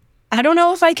Krieger. I don't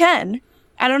know if I can.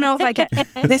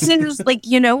 This is like,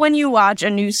 when you watch a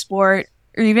new sport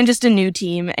or even just a new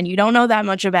team and you don't know that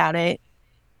much about it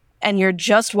and you're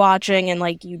just watching and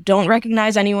like you don't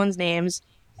recognize anyone's names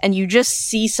and you just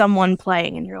see someone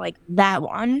playing and you're like, that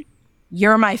one,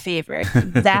 you're my favorite.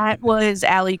 That was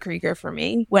Ali Krieger for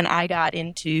me when I got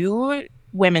into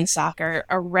women's soccer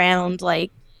around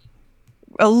like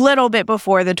a little bit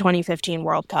before the 2015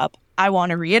 World Cup. I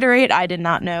want to reiterate, I did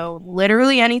not know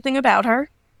literally anything about her.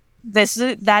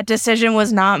 That decision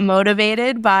was not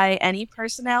motivated by any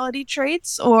personality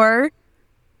traits or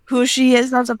who she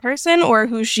is as a person or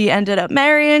who she ended up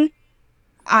marrying.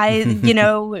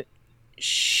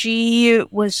 She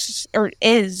was or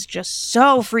is just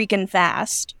so freaking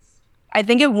fast. I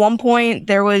think at one point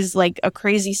there was like a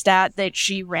crazy stat that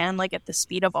she ran like at the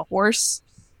speed of a horse.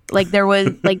 Like there was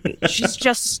like, she's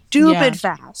just stupid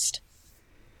fast.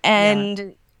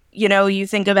 And, you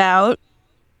think about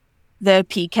the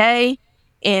PK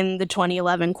in the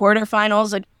 2011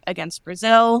 quarterfinals against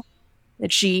Brazil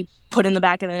that she put in the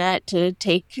back of the net to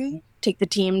take the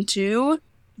team to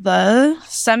the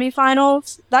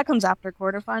semifinals. That comes after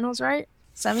quarterfinals, right?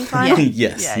 Semifinals?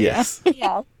 Yes.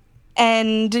 Yeah.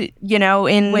 And, in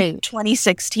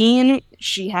 2016,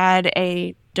 she had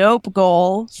a dope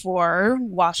goal for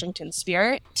Washington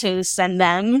Spirit to send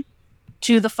them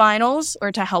to the finals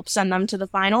or to help send them to the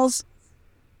finals.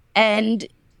 And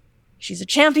she's a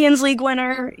Champions League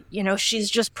winner. She's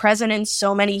just present in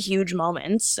so many huge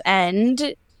moments.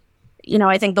 And,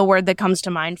 I think the word that comes to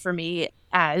mind for me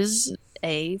as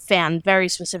a fan very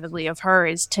specifically of her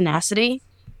is tenacity.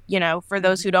 For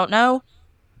those who don't know,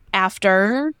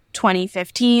 after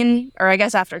 2015, or I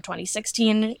guess after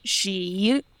 2016,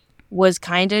 she was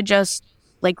kind of just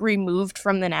like removed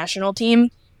from the national team.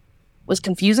 Was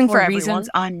confusing for everyone. Reasons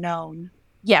unknown.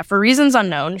 Yeah, for reasons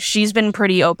unknown. She's been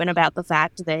pretty open about the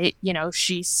fact that,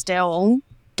 she still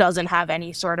doesn't have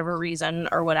any sort of a reason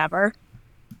or whatever.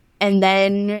 And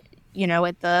then,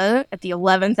 at the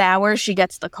 11th hour, she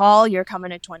gets the call, you're coming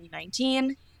to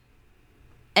 2019.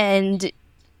 And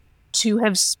to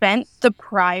have spent the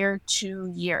prior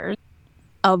 2 years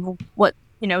of what,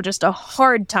 just a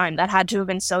hard time that had to have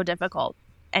been so difficult.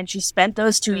 And she spent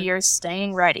those 2 years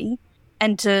staying ready.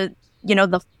 And to,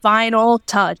 the final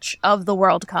touch of the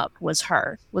World Cup was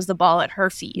the ball at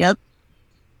her feet. Yep.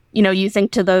 You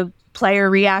think to the player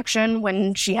reaction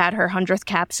when she had her 100th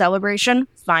cap celebration,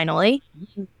 finally.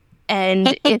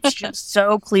 And it's just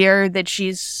so clear that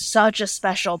she's such a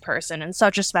special person and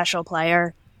such a special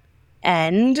player.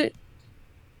 And,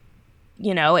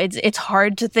 it's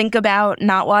hard to think about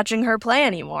not watching her play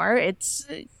anymore. It's,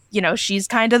 she's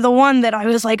kind of the one that I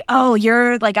was like, oh,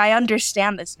 you're like, I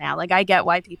understand this now. Like, I get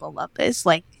why people love this.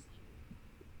 Like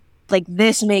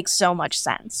this makes so much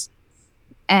sense.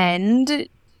 And,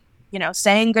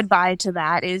 saying goodbye to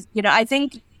that is, I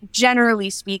think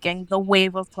generally speaking, the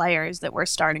wave of players that we're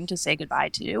starting to say goodbye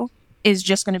to is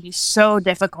just going to be so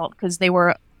difficult because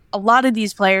a lot of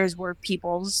these players were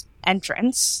people's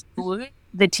entrance to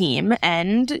the team.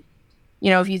 And,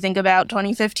 if you think about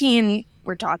 2015,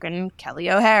 we're talking Kelly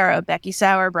O'Hara, Becky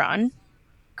Sauerbrunn,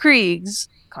 Kriegs,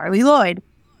 Carly Lloyd,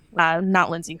 not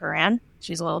Lindsay Horan.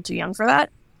 She's a little too young for that,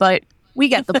 but we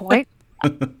get the point.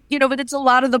 But it's a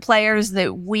lot of the players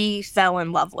that we fell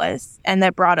in love with and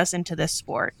that brought us into this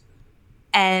sport.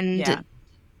 And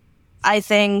I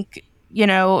think,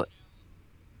 I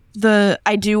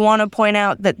do want to point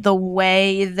out that the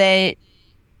way that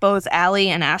both Ali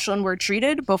and Ashlyn were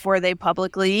treated before they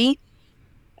publicly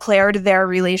declared their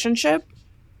relationship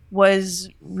was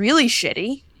really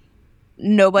shitty.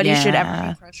 Nobody should ever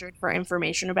be pressured for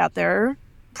information about their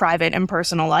private and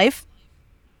personal life,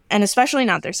 and especially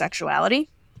not their sexuality.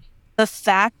 The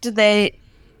fact that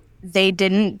they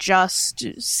didn't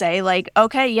just say like,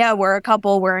 okay, yeah, we're a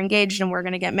couple, we're engaged and we're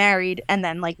going to get married, and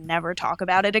then like never talk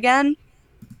about it again.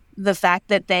 The fact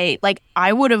that they, like,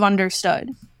 I would have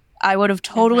understood. I would have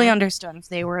totally understood if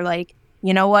they were like,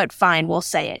 you know what, fine, we'll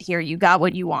say it. Here, you got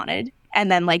what you wanted.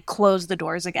 And then like close the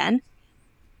doors again.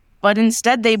 But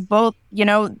instead they both,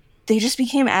 they just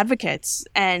became advocates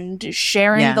and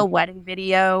sharing the wedding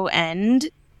video, and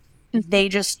they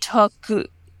just took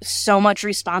so much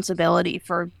responsibility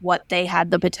for what they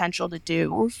had the potential to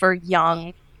do for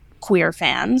young queer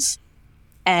fans.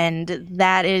 And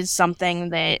that is something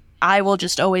that I will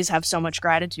just always have so much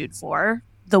gratitude for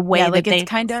the way that like they it's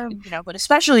kind of, but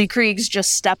especially Krieg's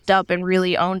just stepped up and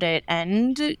really owned it,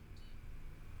 and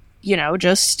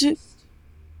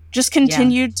just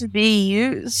continued to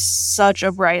be such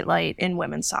a bright light in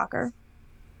women's soccer.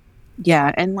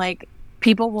 Yeah, and like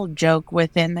people will joke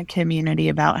within the community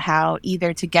about how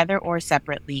either together or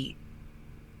separately,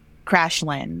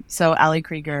 Crashland, so Ali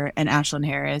Krieger and Ashlyn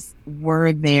Harris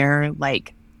were their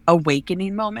like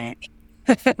awakening moment.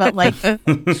 But like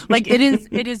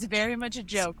it is very much a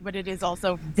joke, but it is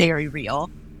also very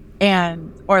real.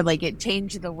 Or like it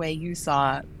changed the way you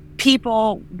saw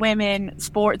people, women,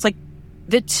 sports, like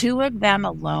the two of them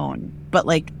alone, but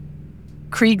like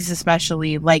Krieg's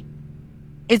especially, like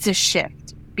it's a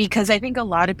shift, because I think a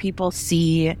lot of people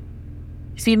see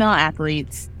female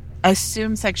athletes,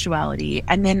 assume sexuality,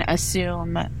 and then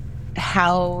assume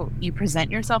how you present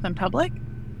yourself in public.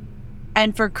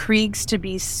 And for Krieg's to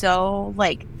be so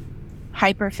like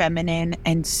hyper feminine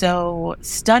and so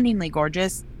stunningly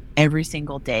gorgeous every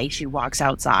single day she walks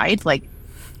outside, like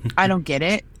I don't get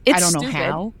it. I don't know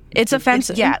how. It's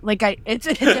offensive. It's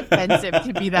offensive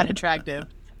to be that attractive.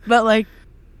 But like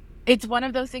it's one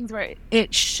of those things where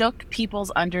it shook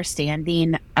people's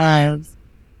understanding of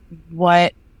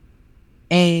what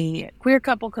a queer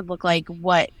couple could look like,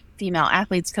 what female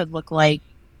athletes could look like,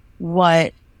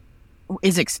 what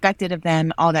is expected of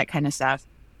them, all that kind of stuff.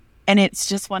 And it's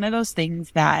just one of those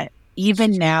things that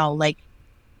even now, like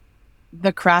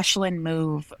the Crashland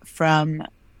move from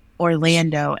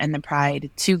Orlando and the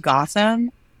Pride to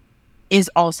Gotham is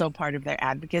also part of their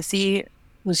advocacy.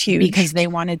 Was huge because they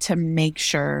wanted to make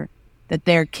sure that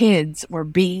their kids were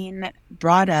being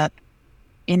brought up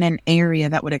in an area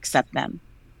that would accept them,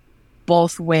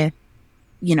 both with,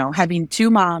 having two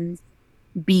moms,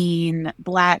 being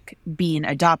Black, being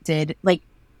adopted. Like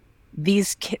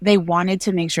they wanted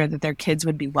to make sure that their kids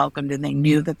would be welcomed, and they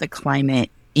knew that the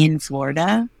climate in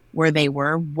Florida where they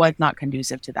were was not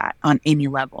conducive to that on any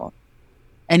level.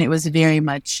 And it was very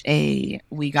much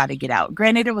we got to get out.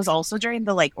 Granted, it was also during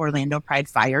the like Orlando Pride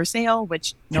fire sale,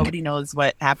 which nobody knows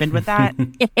what happened with that.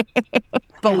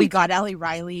 But we got Allie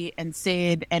Riley and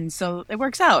Sid, and so it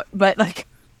works out. But like,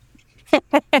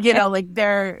 like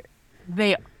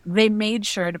they made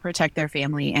sure to protect their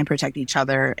family and protect each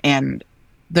other and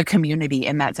the community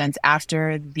in that sense.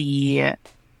 After the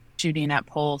shooting at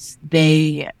Pulse,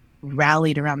 they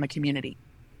rallied around the community.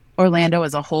 Orlando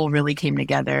as a whole really came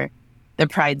together. The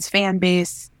Pride's fan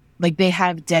base, like they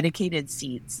have dedicated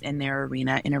seats in their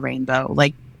arena in a rainbow.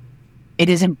 Like it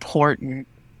is important.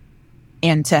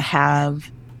 And to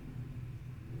have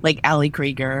like Ali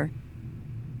Krieger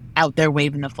out there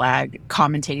waving the flag,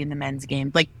 commentating the men's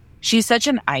game, like she's such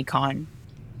an icon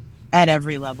at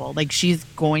every level. Like she's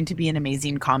going to be an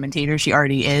amazing commentator. She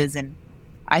already is. And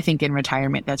I think in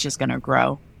retirement, that's just going to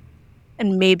grow.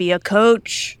 And maybe a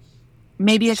coach.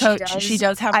 She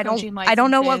does have coaching licenses. I don't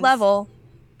know what level,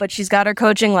 but she's got her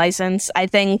coaching license. I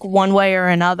think one way or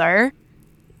another,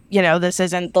 this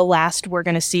isn't the last we're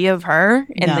going to see of her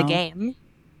in the game.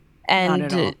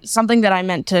 And something that I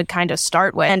meant to kind of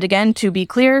start with. And again, to be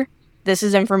clear, this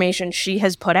is information she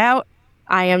has put out.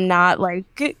 I am not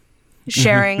like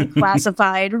sharing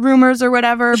classified rumors or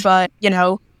whatever, but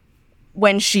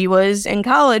when she was in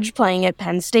college playing at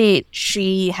Penn State,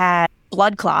 she had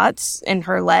blood clots in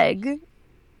her leg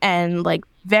and like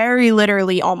very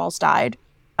literally almost died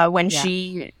when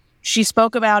she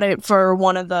spoke about it for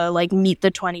one of the like Meet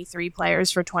the 23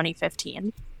 players for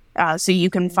 2015. So you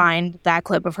can find that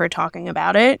clip of her talking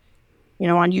about it,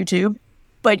 on YouTube.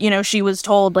 But, she was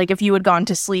told like if you had gone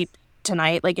to sleep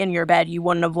tonight, like in your bed, you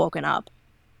wouldn't have woken up.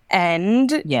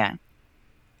 And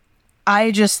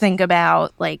I just think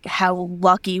about like how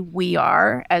lucky we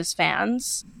are as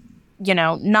fans.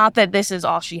 Not that this is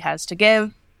all she has to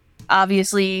give.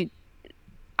 Obviously,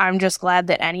 I'm just glad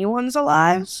that anyone's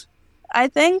alive. I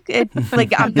think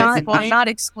like I'm not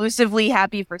exclusively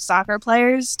happy for soccer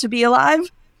players to be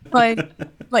alive, but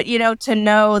to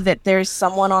know that there's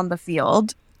someone on the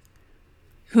field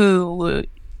who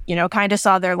kind of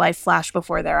saw their life flash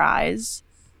before their eyes.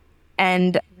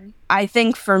 And I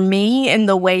think for me, in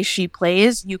the way she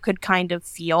plays, you could kind of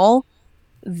feel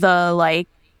the like,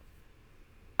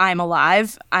 I'm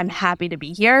alive, I'm happy to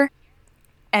be here.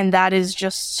 And that is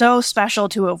just so special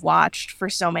to have watched for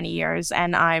so many years.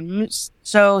 And I'm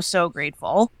so, so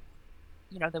grateful,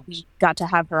 that we got to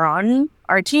have her on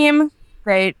our team.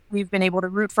 Right? We've been able to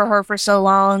root for her for so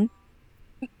long.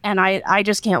 And I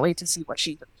just can't wait to see what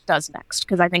she does next,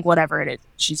 because I think whatever it is,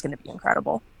 she's going to be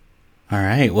incredible. All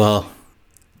right. Well,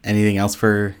 anything else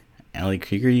for Ali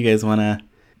Krieger you guys want to?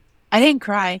 I didn't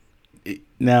cry.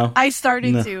 No. I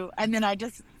started to, and then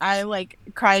I like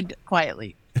cried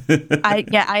quietly.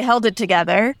 I held it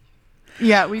together.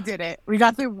 Yeah, we did it. We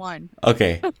got through one.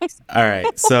 Okay. All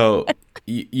right. So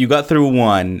you got through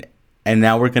one, and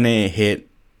now we're going to hit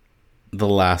the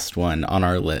last one on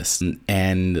our list.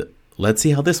 And let's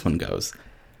see how this one goes.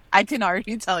 I can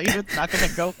already tell you it's not going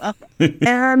to go well.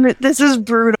 And this is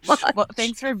brutal. Well,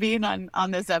 thanks for being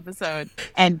on this episode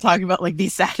and talking about like the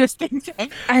saddest things.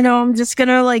 I know, I'm just going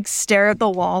to like stare at the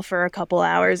wall for a couple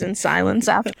hours in silence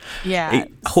after. Yeah.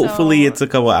 Hopefully it's a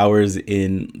couple hours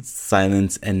in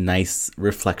silence and nice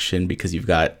reflection because you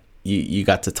got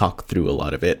to talk through a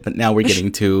lot of it. But now we're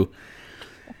getting to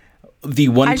the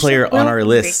one player on our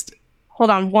list. Hold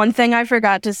on. One thing I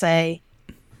forgot to say.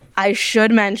 I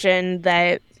should mention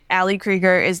that Ali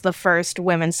Krieger is the first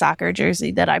women's soccer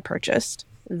jersey that I purchased.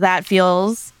 That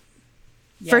feels,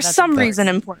 for some reason,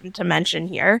 important to mention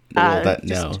here.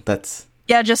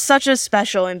 Just such a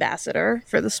special ambassador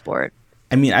for the sport.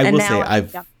 I mean, I will say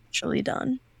I've actually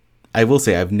done. I will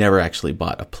say I've never actually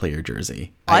bought a player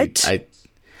jersey. What?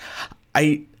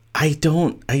 I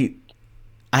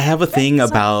have a thing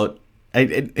about,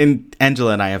 and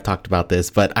Angela and I have talked about this,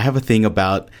 but I have a thing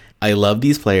about, I love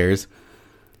these players,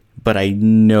 but I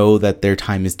know that their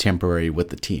time is temporary with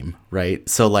the team, right?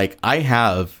 So, like, I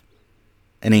have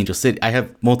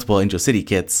multiple Angel City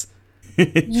kits.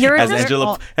 As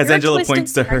Angela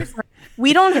points to her.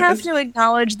 We don't have to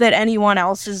acknowledge that anyone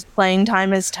else's playing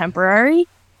time is temporary.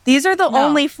 These are the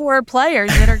only 4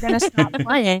 players that are going to stop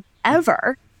playing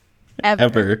ever.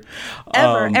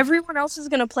 Everyone else is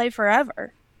going to play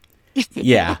forever.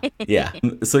 Yeah.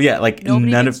 So yeah, like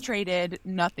nobody gets traded.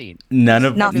 Nothing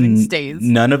stays.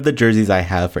 None of the jerseys I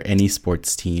have for any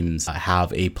sports teams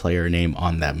have a player name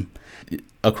on them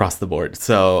across the board.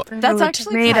 So that's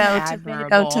actually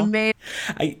tomato.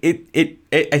 I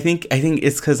think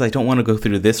it's because I don't want to go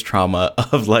through this trauma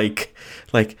of like.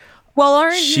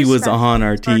 Well, she was on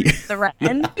our team.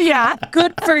 Yeah,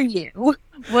 good for you.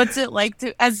 What's it like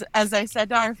to, as I said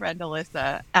to our friend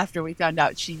Alyssa, after we found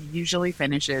out she usually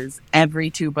finishes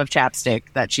every tube of chapstick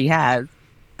that she has,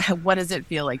 what does it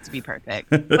feel like to be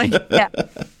perfect? Like,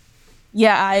 I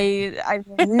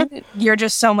you're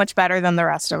just so much better than the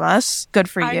rest of us. Good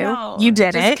for you. Know. You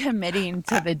did just it. Committing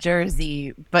to the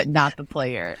jersey, but not the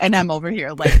player. And I'm over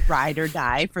here like ride or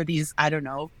die for these, I don't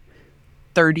know,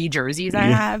 30 jerseys I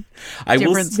have. Like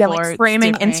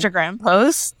framing Instagram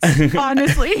posts.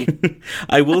 Honestly.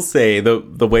 I will say the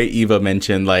way Eva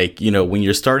mentioned, like, you know, when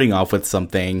you're starting off with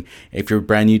something, if you're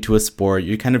brand new to a sport,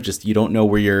 you kind of just, you don't know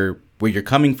where you're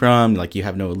coming from, like you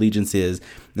have no allegiances,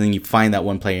 and then you find that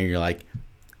one player and you're like,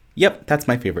 yep, that's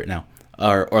my favorite now.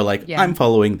 Or like, I'm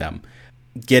following them.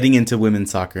 Getting into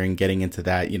women's soccer and getting into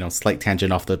that, you know, slight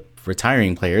tangent off the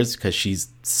retiring players because she's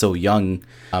so young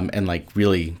and like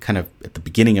really kind of at the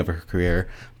beginning of her career.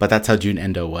 But that's how June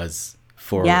Endo was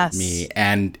for me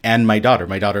and my daughter.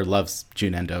 My daughter loves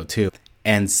June Endo too.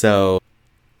 And so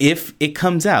if it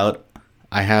comes out,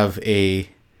 I have a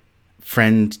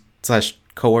friend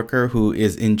 / coworker who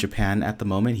is in Japan at the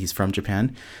moment. He's from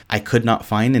Japan. I could not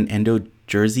find an Endo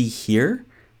jersey here.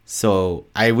 So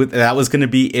that was going to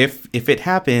be, if it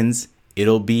happens,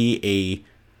 it'll be a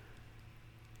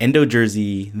Endo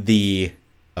jersey, the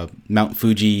Mount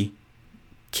Fuji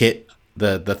kit,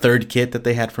 the third kit that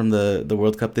they had from the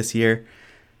World Cup this year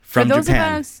from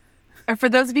Japan. For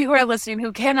those of you who are listening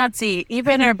who cannot see,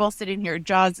 Eva and I are both sitting here,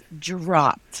 jaws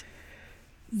dropped.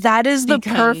 That is the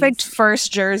perfect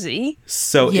first jersey.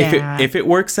 So if it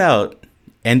works out,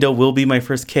 Endo will be my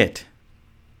first kit.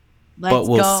 But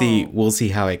we'll see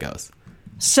how it goes.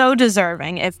 So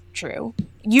deserving, if true.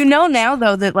 You know now,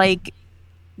 though, that, like,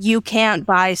 you can't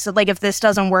buy... So, like, if this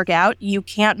doesn't work out, you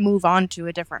can't move on to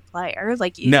a different player.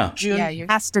 Like, June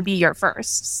has to be your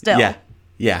first, still.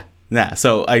 Yeah. Nah,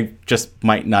 so I just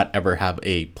might not ever have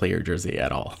a player jersey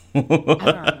at all.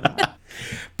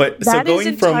 But that so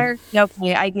going from...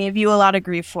 Okay, I gave you a lot of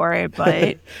grief for it,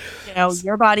 but, you know,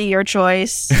 your body, your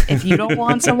choice. If you don't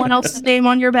want someone else's name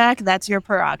on your back, that's your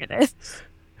prerogative.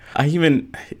 I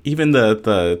even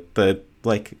the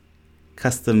like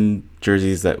custom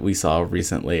jerseys that we saw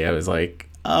recently, I was like,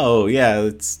 oh yeah,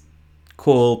 it's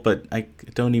cool, but I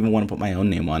don't even want to put my own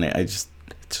name on it. I just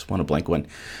want a blank one.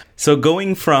 So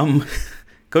going from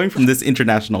this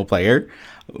international player,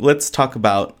 let's talk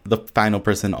about the final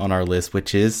person on our list,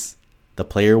 which is the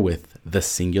player with the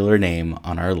singular name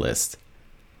on our list,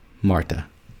 Marta.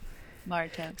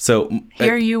 So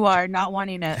here you are not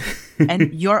wanting it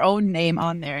and your own name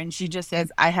on there, and she just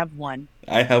says, I have one.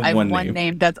 I have one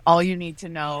name. That's all you need to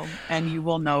know, and you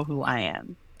will know who I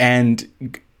am.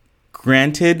 And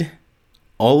granted,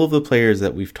 all of the players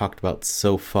that we've talked about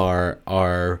so far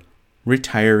are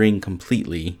retiring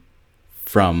completely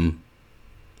from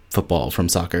football, from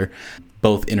soccer,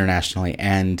 both internationally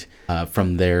and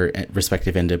from their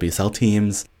respective NWSL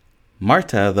teams.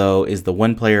 Marta, though, is the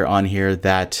one player on here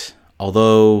that,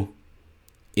 although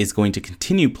is going to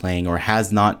continue playing or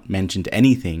has not mentioned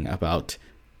anything about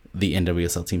the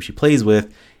NWSL team she plays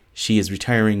with, she is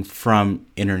retiring from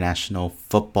international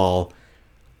football,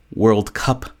 World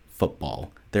Cup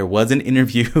football. There was an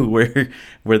interview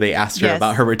where they asked her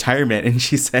about her retirement, and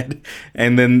she said,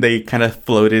 and then they kind of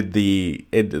floated the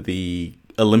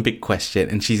Olympic question,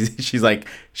 and she's like,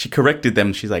 she corrected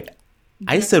them. She's like,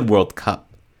 I said World Cup.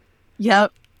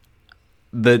 Yep.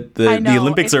 The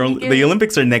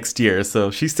Olympics are next year, so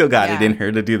she still got it in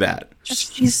her to do that.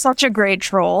 She's such a great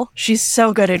troll. She's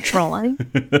so good at trolling.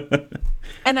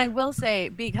 And I will say,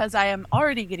 because I am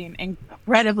already getting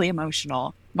incredibly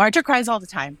emotional, Marta cries all the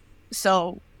time.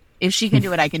 So if she can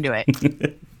do it, I can do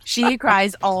it. She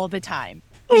cries all the time.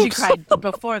 She cried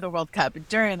before the World Cup,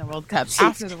 during the World Cup,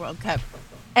 after the World Cup.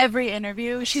 Every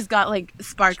interview, she's got like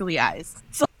sparkly eyes.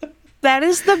 So that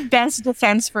is the best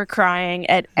defense for crying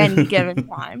at any given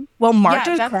time. Well,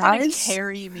 Marta that's cries. Gonna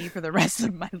carry me for the rest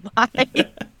of my life.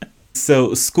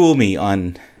 So school me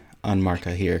on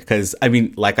Marta here, because I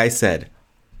mean, like I said,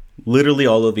 literally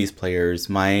all of these players,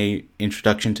 my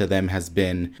introduction to them has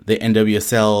been the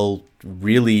NWSL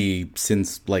really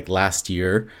since like last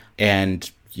year. And,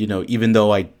 you know, even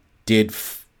though I did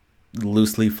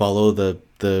loosely follow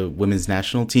the women's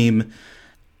national team,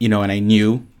 you know, and I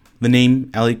knew the name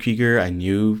Ali Krieger, I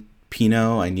knew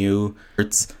Pino, I knew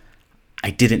Hertz, I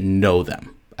didn't know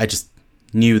them. I just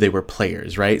knew they were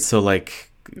players, right? So like,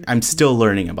 I'm still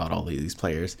learning about all of these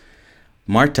players.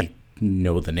 Marta, I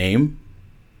know the name,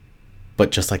 but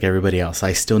just like everybody else,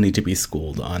 I still need to be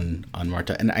schooled on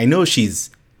Marta. And I know she's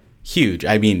huge.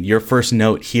 I mean, your first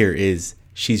note here is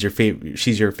she's your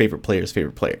favorite player's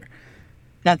favorite player.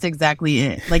 That's exactly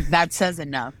it. Like, that says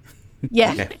enough.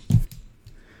 Yeah. Okay.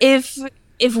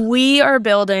 If we are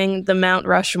building the Mount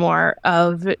Rushmore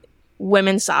of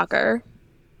women's soccer,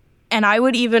 and I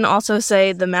would even also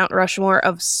say the Mount Rushmore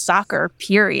of soccer,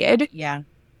 period. Yeah.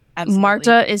 Absolutely.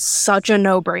 Marta is such a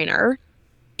no-brainer.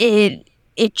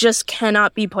 It just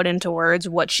cannot be put into words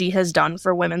what she has done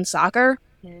for women's soccer.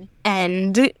 Mm-hmm.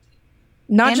 And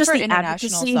not just the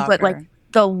advocacy, soccer, but like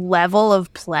the level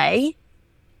of play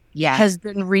has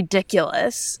been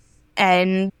ridiculous.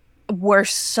 And we're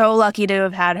so lucky to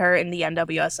have had her in the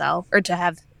NWSL, or to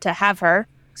have her,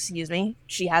 excuse me.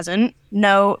 She hasn't.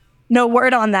 No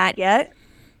word on that yet,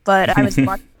 but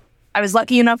I was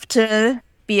lucky enough to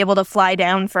be able to fly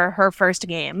down for her first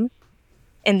game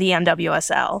in the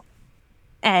NWSL.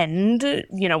 And,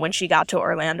 you know, when she got to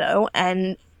Orlando,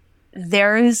 and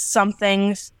there is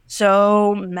something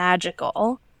so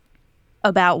magical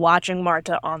about watching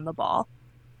Marta on the ball.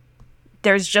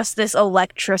 There's just this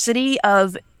electricity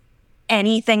of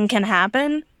anything can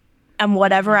happen, and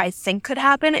whatever I think could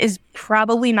happen is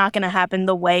probably not going to happen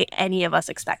the way any of us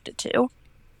expect it to.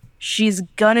 She's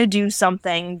going to do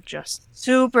something just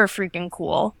super freaking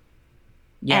cool.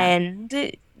 Yeah.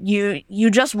 And you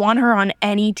just want her on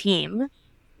any team.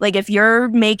 Like, if you're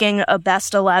making a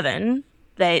best 11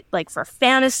 that, like, for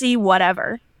fantasy,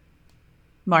 whatever,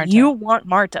 Marta. You want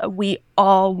Marta. We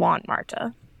all want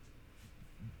Marta.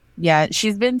 Yeah,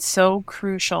 she's been so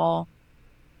crucial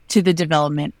to the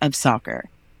development of soccer.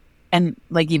 And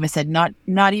like Eva said, not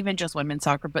even just women's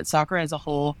soccer, but soccer as a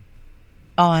whole,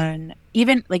 on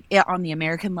even like on the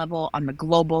American level, on the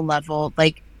global level.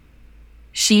 Like,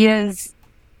 she is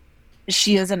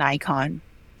an icon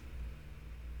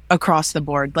across the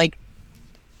board. Like,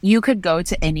 you could go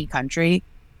to any country,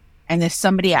 and if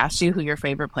somebody asked you who your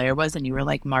favorite player was and you were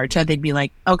like Marta, they'd be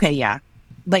like, okay, yeah.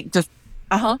 Like, just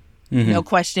mm-hmm. No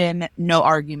question, no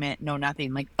argument, no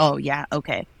nothing. Like, oh yeah,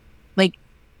 okay. Like,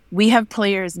 we have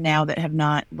players now that have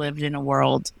not lived in a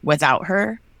world without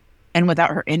her and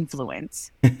without her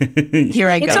influence. Here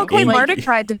I go. It's okay, Marta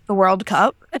cried at the World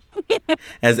Cup.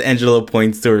 As Angela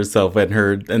points to herself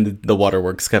and the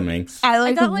waterworks coming.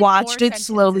 I watched it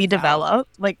slowly develop.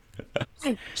 Like,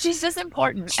 she's just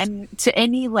important. And to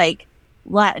any like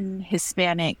Latin,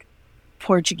 Hispanic,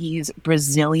 Portuguese,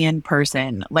 Brazilian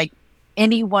person, like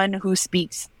anyone who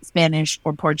speaks Spanish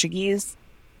or Portuguese,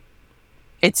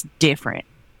 it's different.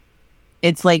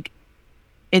 It's like,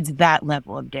 it's that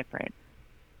level of different.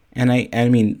 And I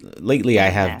mean, lately I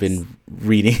have been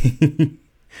reading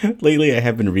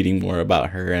more about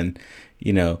her. And,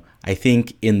 you know, I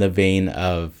think in the vein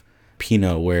of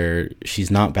Pino, where she's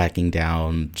not backing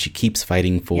down, she keeps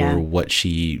fighting for what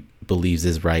she believes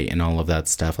is right and all of that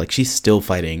stuff. Like, she's still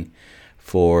fighting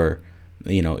for,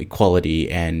 you know,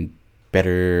 equality and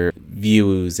better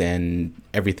views and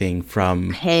everything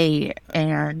from pay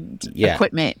and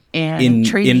equipment and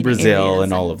in Brazil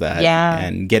and all of that. Yeah.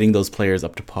 And getting those players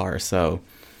up to par. So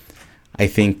I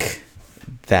think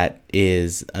that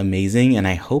is amazing. And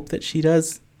I hope that she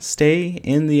does stay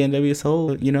in the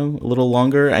NWSL, a little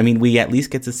longer. I mean, we at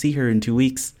least get to see her in 2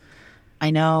 weeks. I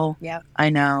know. Yeah,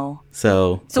 I know.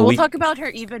 So we'll talk about her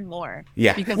even more.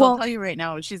 Yeah. Because I'll tell you right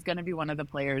now, she's going to be one of the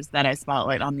players that I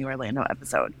spotlight on the Orlando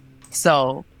episode.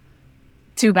 So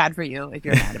too bad for you if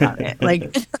you're mad about it.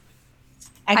 Like,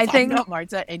 I think about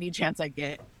Marta any chance I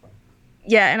get.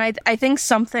 Yeah, and I think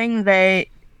something that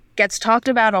gets talked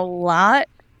about a lot,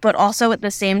 but also at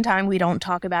the same time we don't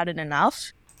talk about it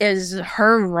enough, is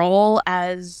her role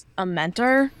as a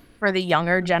mentor for the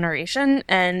younger generation.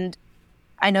 And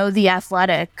I know The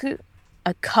Athletic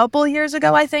a couple years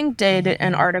ago, I think, did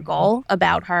an article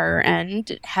about her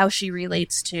and how she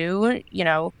relates to,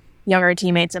 younger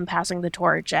teammates and passing the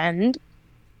torch. And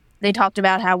they talked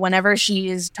about how whenever she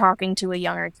is talking to a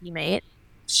younger teammate,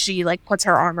 she puts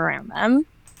her arm around them.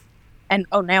 And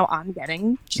now I'm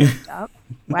getting choked up.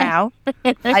 Wow.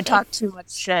 I talk too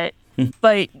much shit.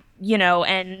 But,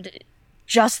 and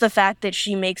just the fact that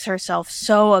she makes herself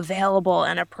so available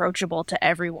and approachable to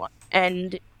everyone.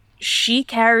 And she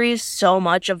carries so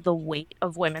much of the weight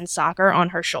of women's soccer on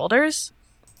her shoulders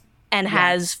and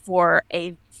has for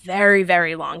a very,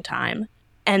 very long time.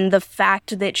 And the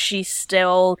fact that she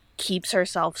still keeps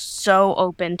herself so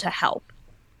open to help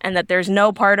and that there's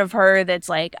no part of her that's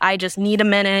like, I just need a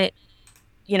minute.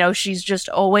 She's just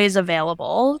always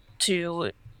available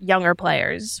to younger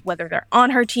players, whether they're on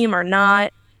her team or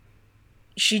not.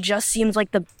 She just seems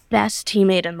like the best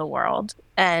teammate in the world.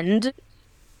 And,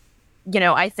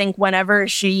 I think whenever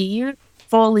she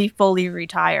fully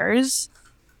retires,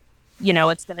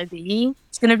 it's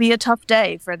going to be a tough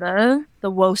day for the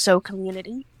WOSO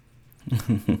community.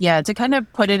 Yeah, to kind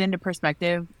of put it into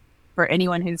perspective for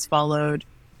anyone who's followed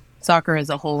soccer as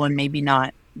a whole and maybe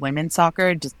not women's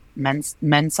soccer, just men's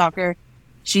soccer,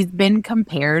 she's been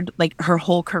compared her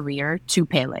whole career to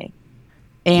Pele.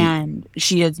 And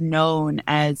she is known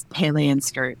as Pele in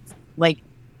skirts.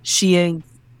 She is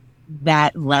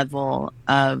that level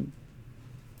of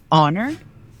honor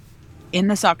in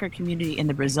the soccer community, in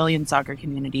the Brazilian soccer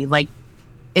community.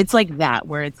 It's like that,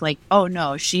 where it's oh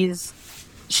no, she's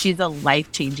a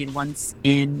life-changing once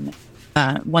in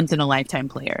a lifetime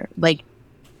player.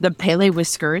 The Pele with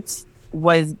skirts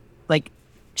was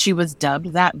she was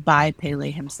dubbed that by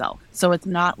Pele himself. So it's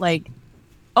not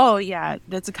oh yeah,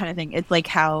 that's the kind of thing. It's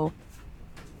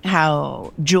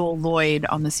how Jewel Lloyd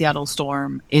on the Seattle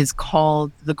Storm is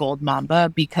called the Gold Mamba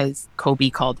because Kobe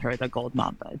called her the Gold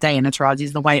Mamba. Diana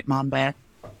Taurasi's the White Mamba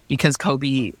because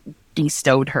Kobe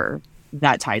bestowed her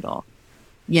that title.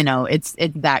 It's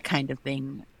that kind of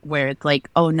thing where it's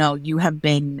oh no, you have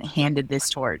been handed this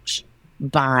torch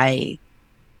by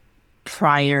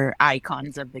prior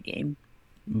icons of the game.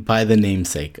 By the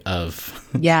namesake of...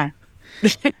 Yeah.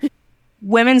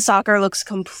 Women's soccer looks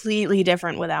completely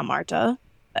different without Marta.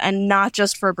 And not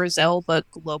just for Brazil, but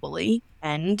globally.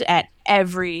 And at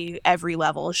every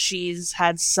level, she's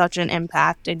had such an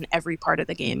impact in every part of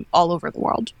the game, all over the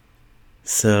world.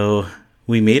 So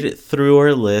we made it through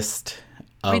our list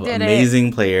of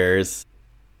amazing players.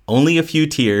 Only a few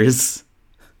tears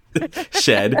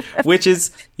shed, which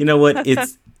is, what?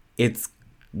 It's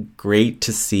great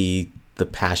to see the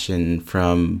passion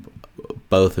from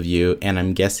both of you. And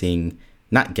I'm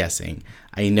not guessing,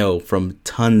 I know from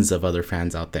tons of other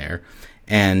fans out there.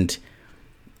 And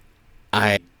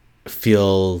I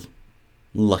feel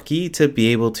lucky to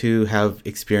be able to have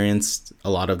experienced a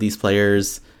lot of these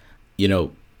players,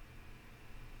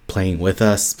 playing with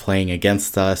us, playing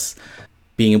against us,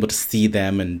 being able to see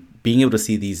them and being able to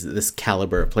see this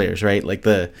caliber of players, right?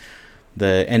 The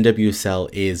NWSL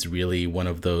is really one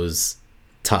of those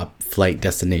top flight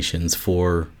destinations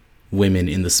for women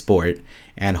in the sport.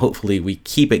 And hopefully we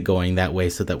keep it going that way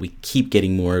so that we keep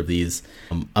getting more of these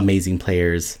amazing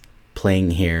players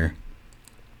playing here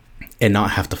and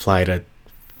not have to fly to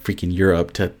freaking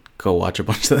Europe to go watch a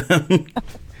bunch of them.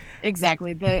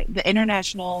 Exactly. The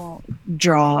international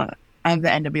draw of the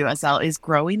NWSL is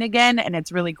growing again. And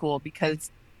it's really cool because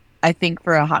I think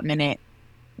for a hot minute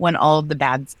when all of the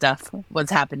bad stuff was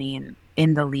happening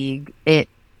in the league, it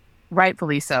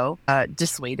rightfully so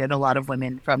dissuaded a lot of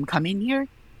women from coming here.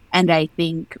 And I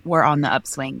think we're on the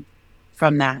upswing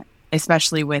from that,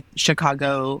 especially with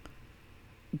Chicago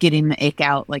getting the ick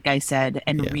out, like I said,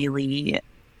 and really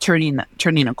turning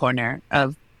a corner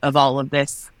of all of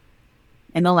this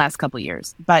in the last couple of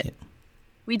years. But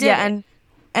we did. Yeah,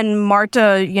 and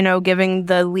Marta, giving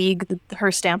the league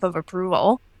her stamp of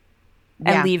approval.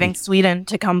 and leaving Sweden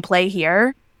to come play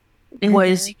here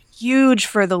was huge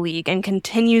for the league and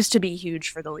continues to be huge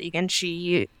for the league. And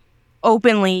she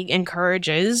openly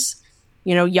encourages,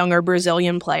 younger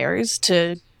Brazilian players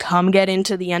to come get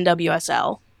into the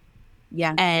NWSL.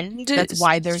 Yeah. And that's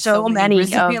why there's so many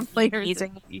Brazilian players.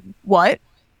 What?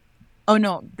 Oh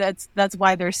no, that's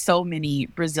why there's so many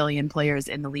Brazilian players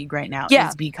in the league right now. Yeah.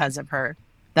 Is because of her.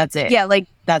 That's it. Yeah, like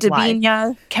that's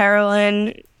Davinia,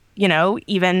 Carolyn,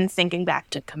 even thinking back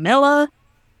to Camilla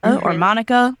or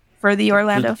Monica for the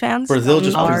Orlando fans. Brazil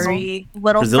just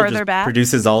further back.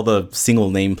 Produces all the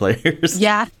single name players.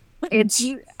 Yeah.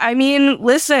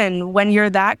 Listen, when you're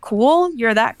that cool,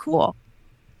 you're that cool.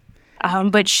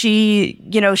 But she's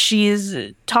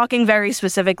talking very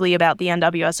specifically about the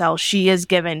NWSL. She has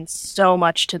given so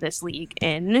much to this league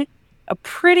in a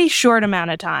pretty short amount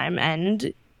of time,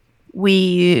 and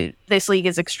this league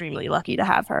is extremely lucky to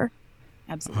have her.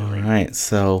 Absolutely. All right.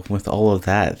 So with all of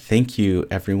that, thank you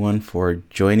everyone for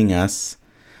joining us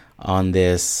on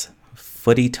this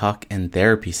footy talk and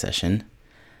therapy session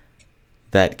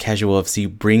that Casual FC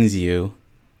brings you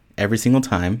every single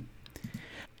time.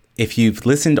 If you've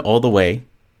listened all the way,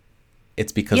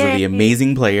 it's because of the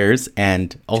amazing players,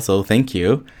 and also thank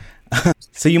you.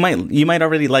 So you might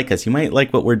already like us. You might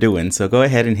like what we're doing. So go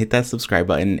ahead and hit that subscribe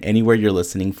button anywhere you're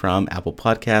listening from: Apple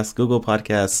Podcasts, Google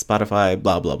Podcasts, Spotify,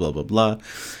 blah, blah, blah, blah, blah.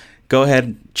 Go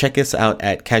ahead, check us out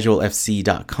at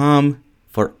casualfc.com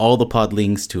for all the pod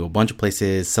links to a bunch of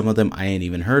places. Some of them I ain't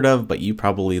even heard of, but you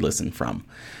probably listen from.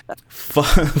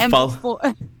 Follow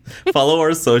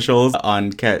our socials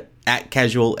on at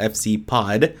Casual FC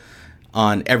Pod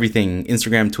on everything: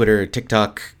 Instagram, Twitter,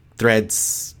 TikTok,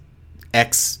 Threads,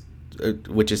 X,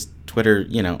 which is Twitter.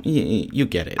 You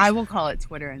get it. I will call it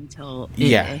Twitter until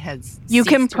it has. You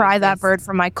can pry that bird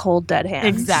from my cold dead hands.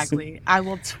 Exactly. I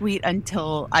will tweet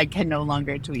until I can no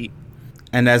longer tweet.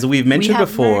 And as we've mentioned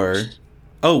before,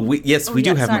 we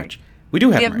do have merch. We do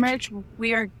have merch.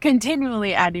 We are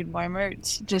continually adding more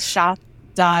merch. Just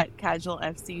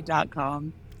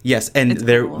shop.casualfc.com. Yes, and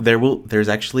there's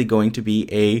actually going to be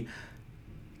a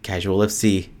Casual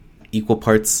FC equal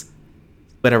parts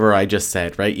whatever I just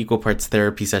said, right? Equal parts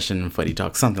therapy session and footy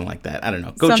talk, something like that. I don't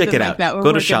know. Go check it out.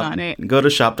 Go to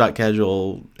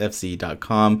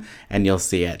shop.casualfc.com and you'll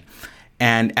see it.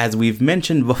 And as we've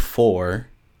mentioned before,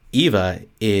 Eva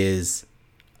is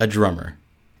a drummer,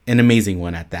 an amazing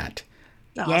one at that.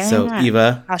 Yeah. So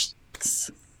Eva,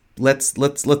 let's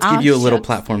give you a little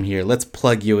platform here. Let's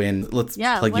plug you in. Plug you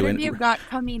in. What have you got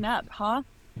coming up, huh?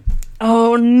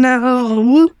 Oh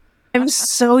no. I'm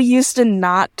so used to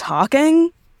not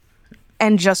talking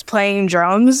and just playing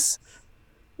drums.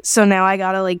 So now I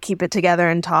gotta keep it together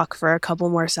and talk for a couple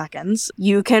more seconds.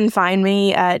 You can find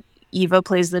me at Eva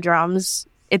Plays the Drums.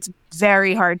 It's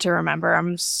very hard to remember.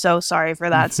 I'm so sorry for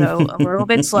that. So a little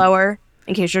bit slower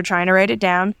in case you're trying to write it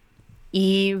down.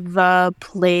 Eva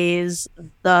Plays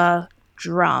the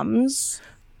Drums.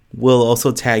 We'll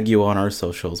also tag you on our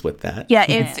socials with that. Yeah,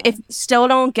 if you still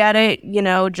don't get it,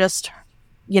 just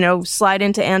slide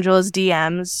into Angela's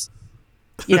DMs.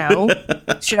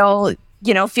 She'll,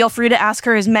 feel free to ask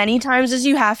her as many times as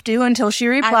you have to until she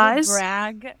replies.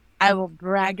 I will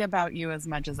brag about you as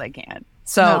much as I can.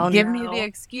 So give me the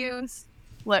excuse.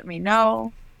 Let me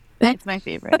know. That's my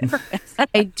favorite.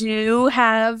 I do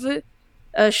have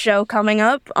a show coming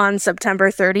up on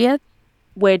September 30th,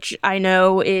 which I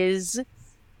know is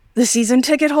the season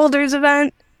ticket holders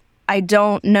event. I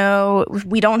don't know.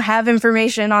 We don't have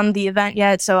information on the event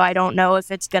yet, so I don't know if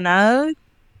it's gonna,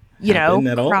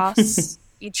 cross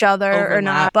each other or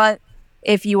not. But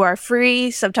if you are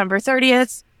free, September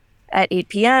 30th at 8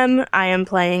 p.m., I am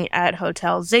playing at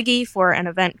Hotel Ziggy for an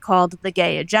event called The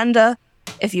Gay Agenda.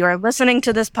 If you are listening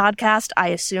to this podcast, I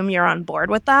assume you're on board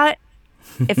with that.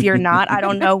 If you're not, I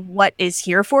don't know what is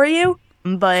here for you,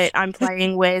 but I'm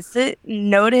playing with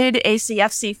noted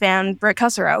ACFC fan Britt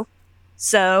Cussero.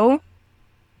 So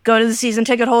go to the season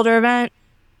ticket holder event,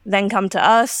 then come to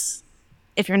us.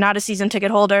 If you're not a season ticket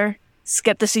holder,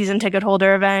 skip the season ticket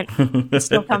holder event,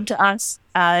 still come to us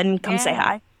and come say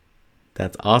hi.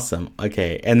 That's awesome.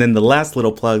 Okay, and then the last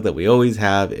little plug that we always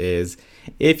have is,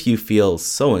 if you feel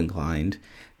so inclined,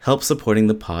 help supporting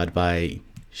the pod by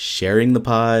sharing the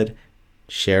pod,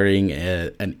 sharing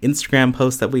an Instagram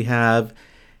post that we have,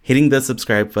 hitting the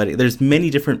subscribe button. There's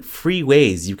many different free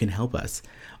ways you can help us.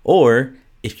 Or,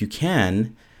 if you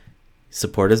can,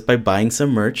 support us by buying some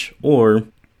merch or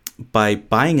by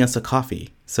buying us a coffee.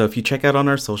 So if you check out on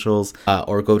our socials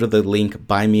or go to the link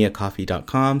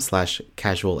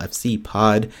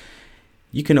buymeacoffee.com/casualfcpod,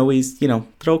 you can always,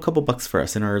 throw a couple bucks for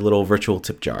us in our little virtual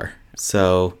tip jar.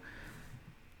 So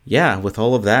yeah, with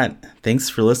all of that, thanks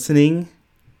for listening.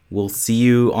 We'll see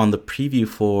you on the preview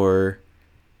for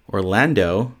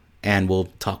Orlando, and we'll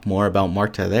talk more about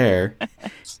Marta there,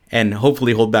 and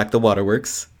hopefully hold back the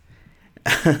waterworks.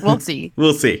 We'll see.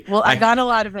 We'll see. Well, I got a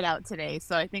lot of it out today,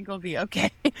 so I think we'll be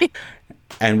okay.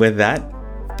 And with that,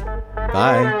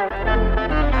 bye.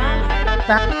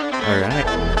 Bye. All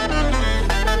right.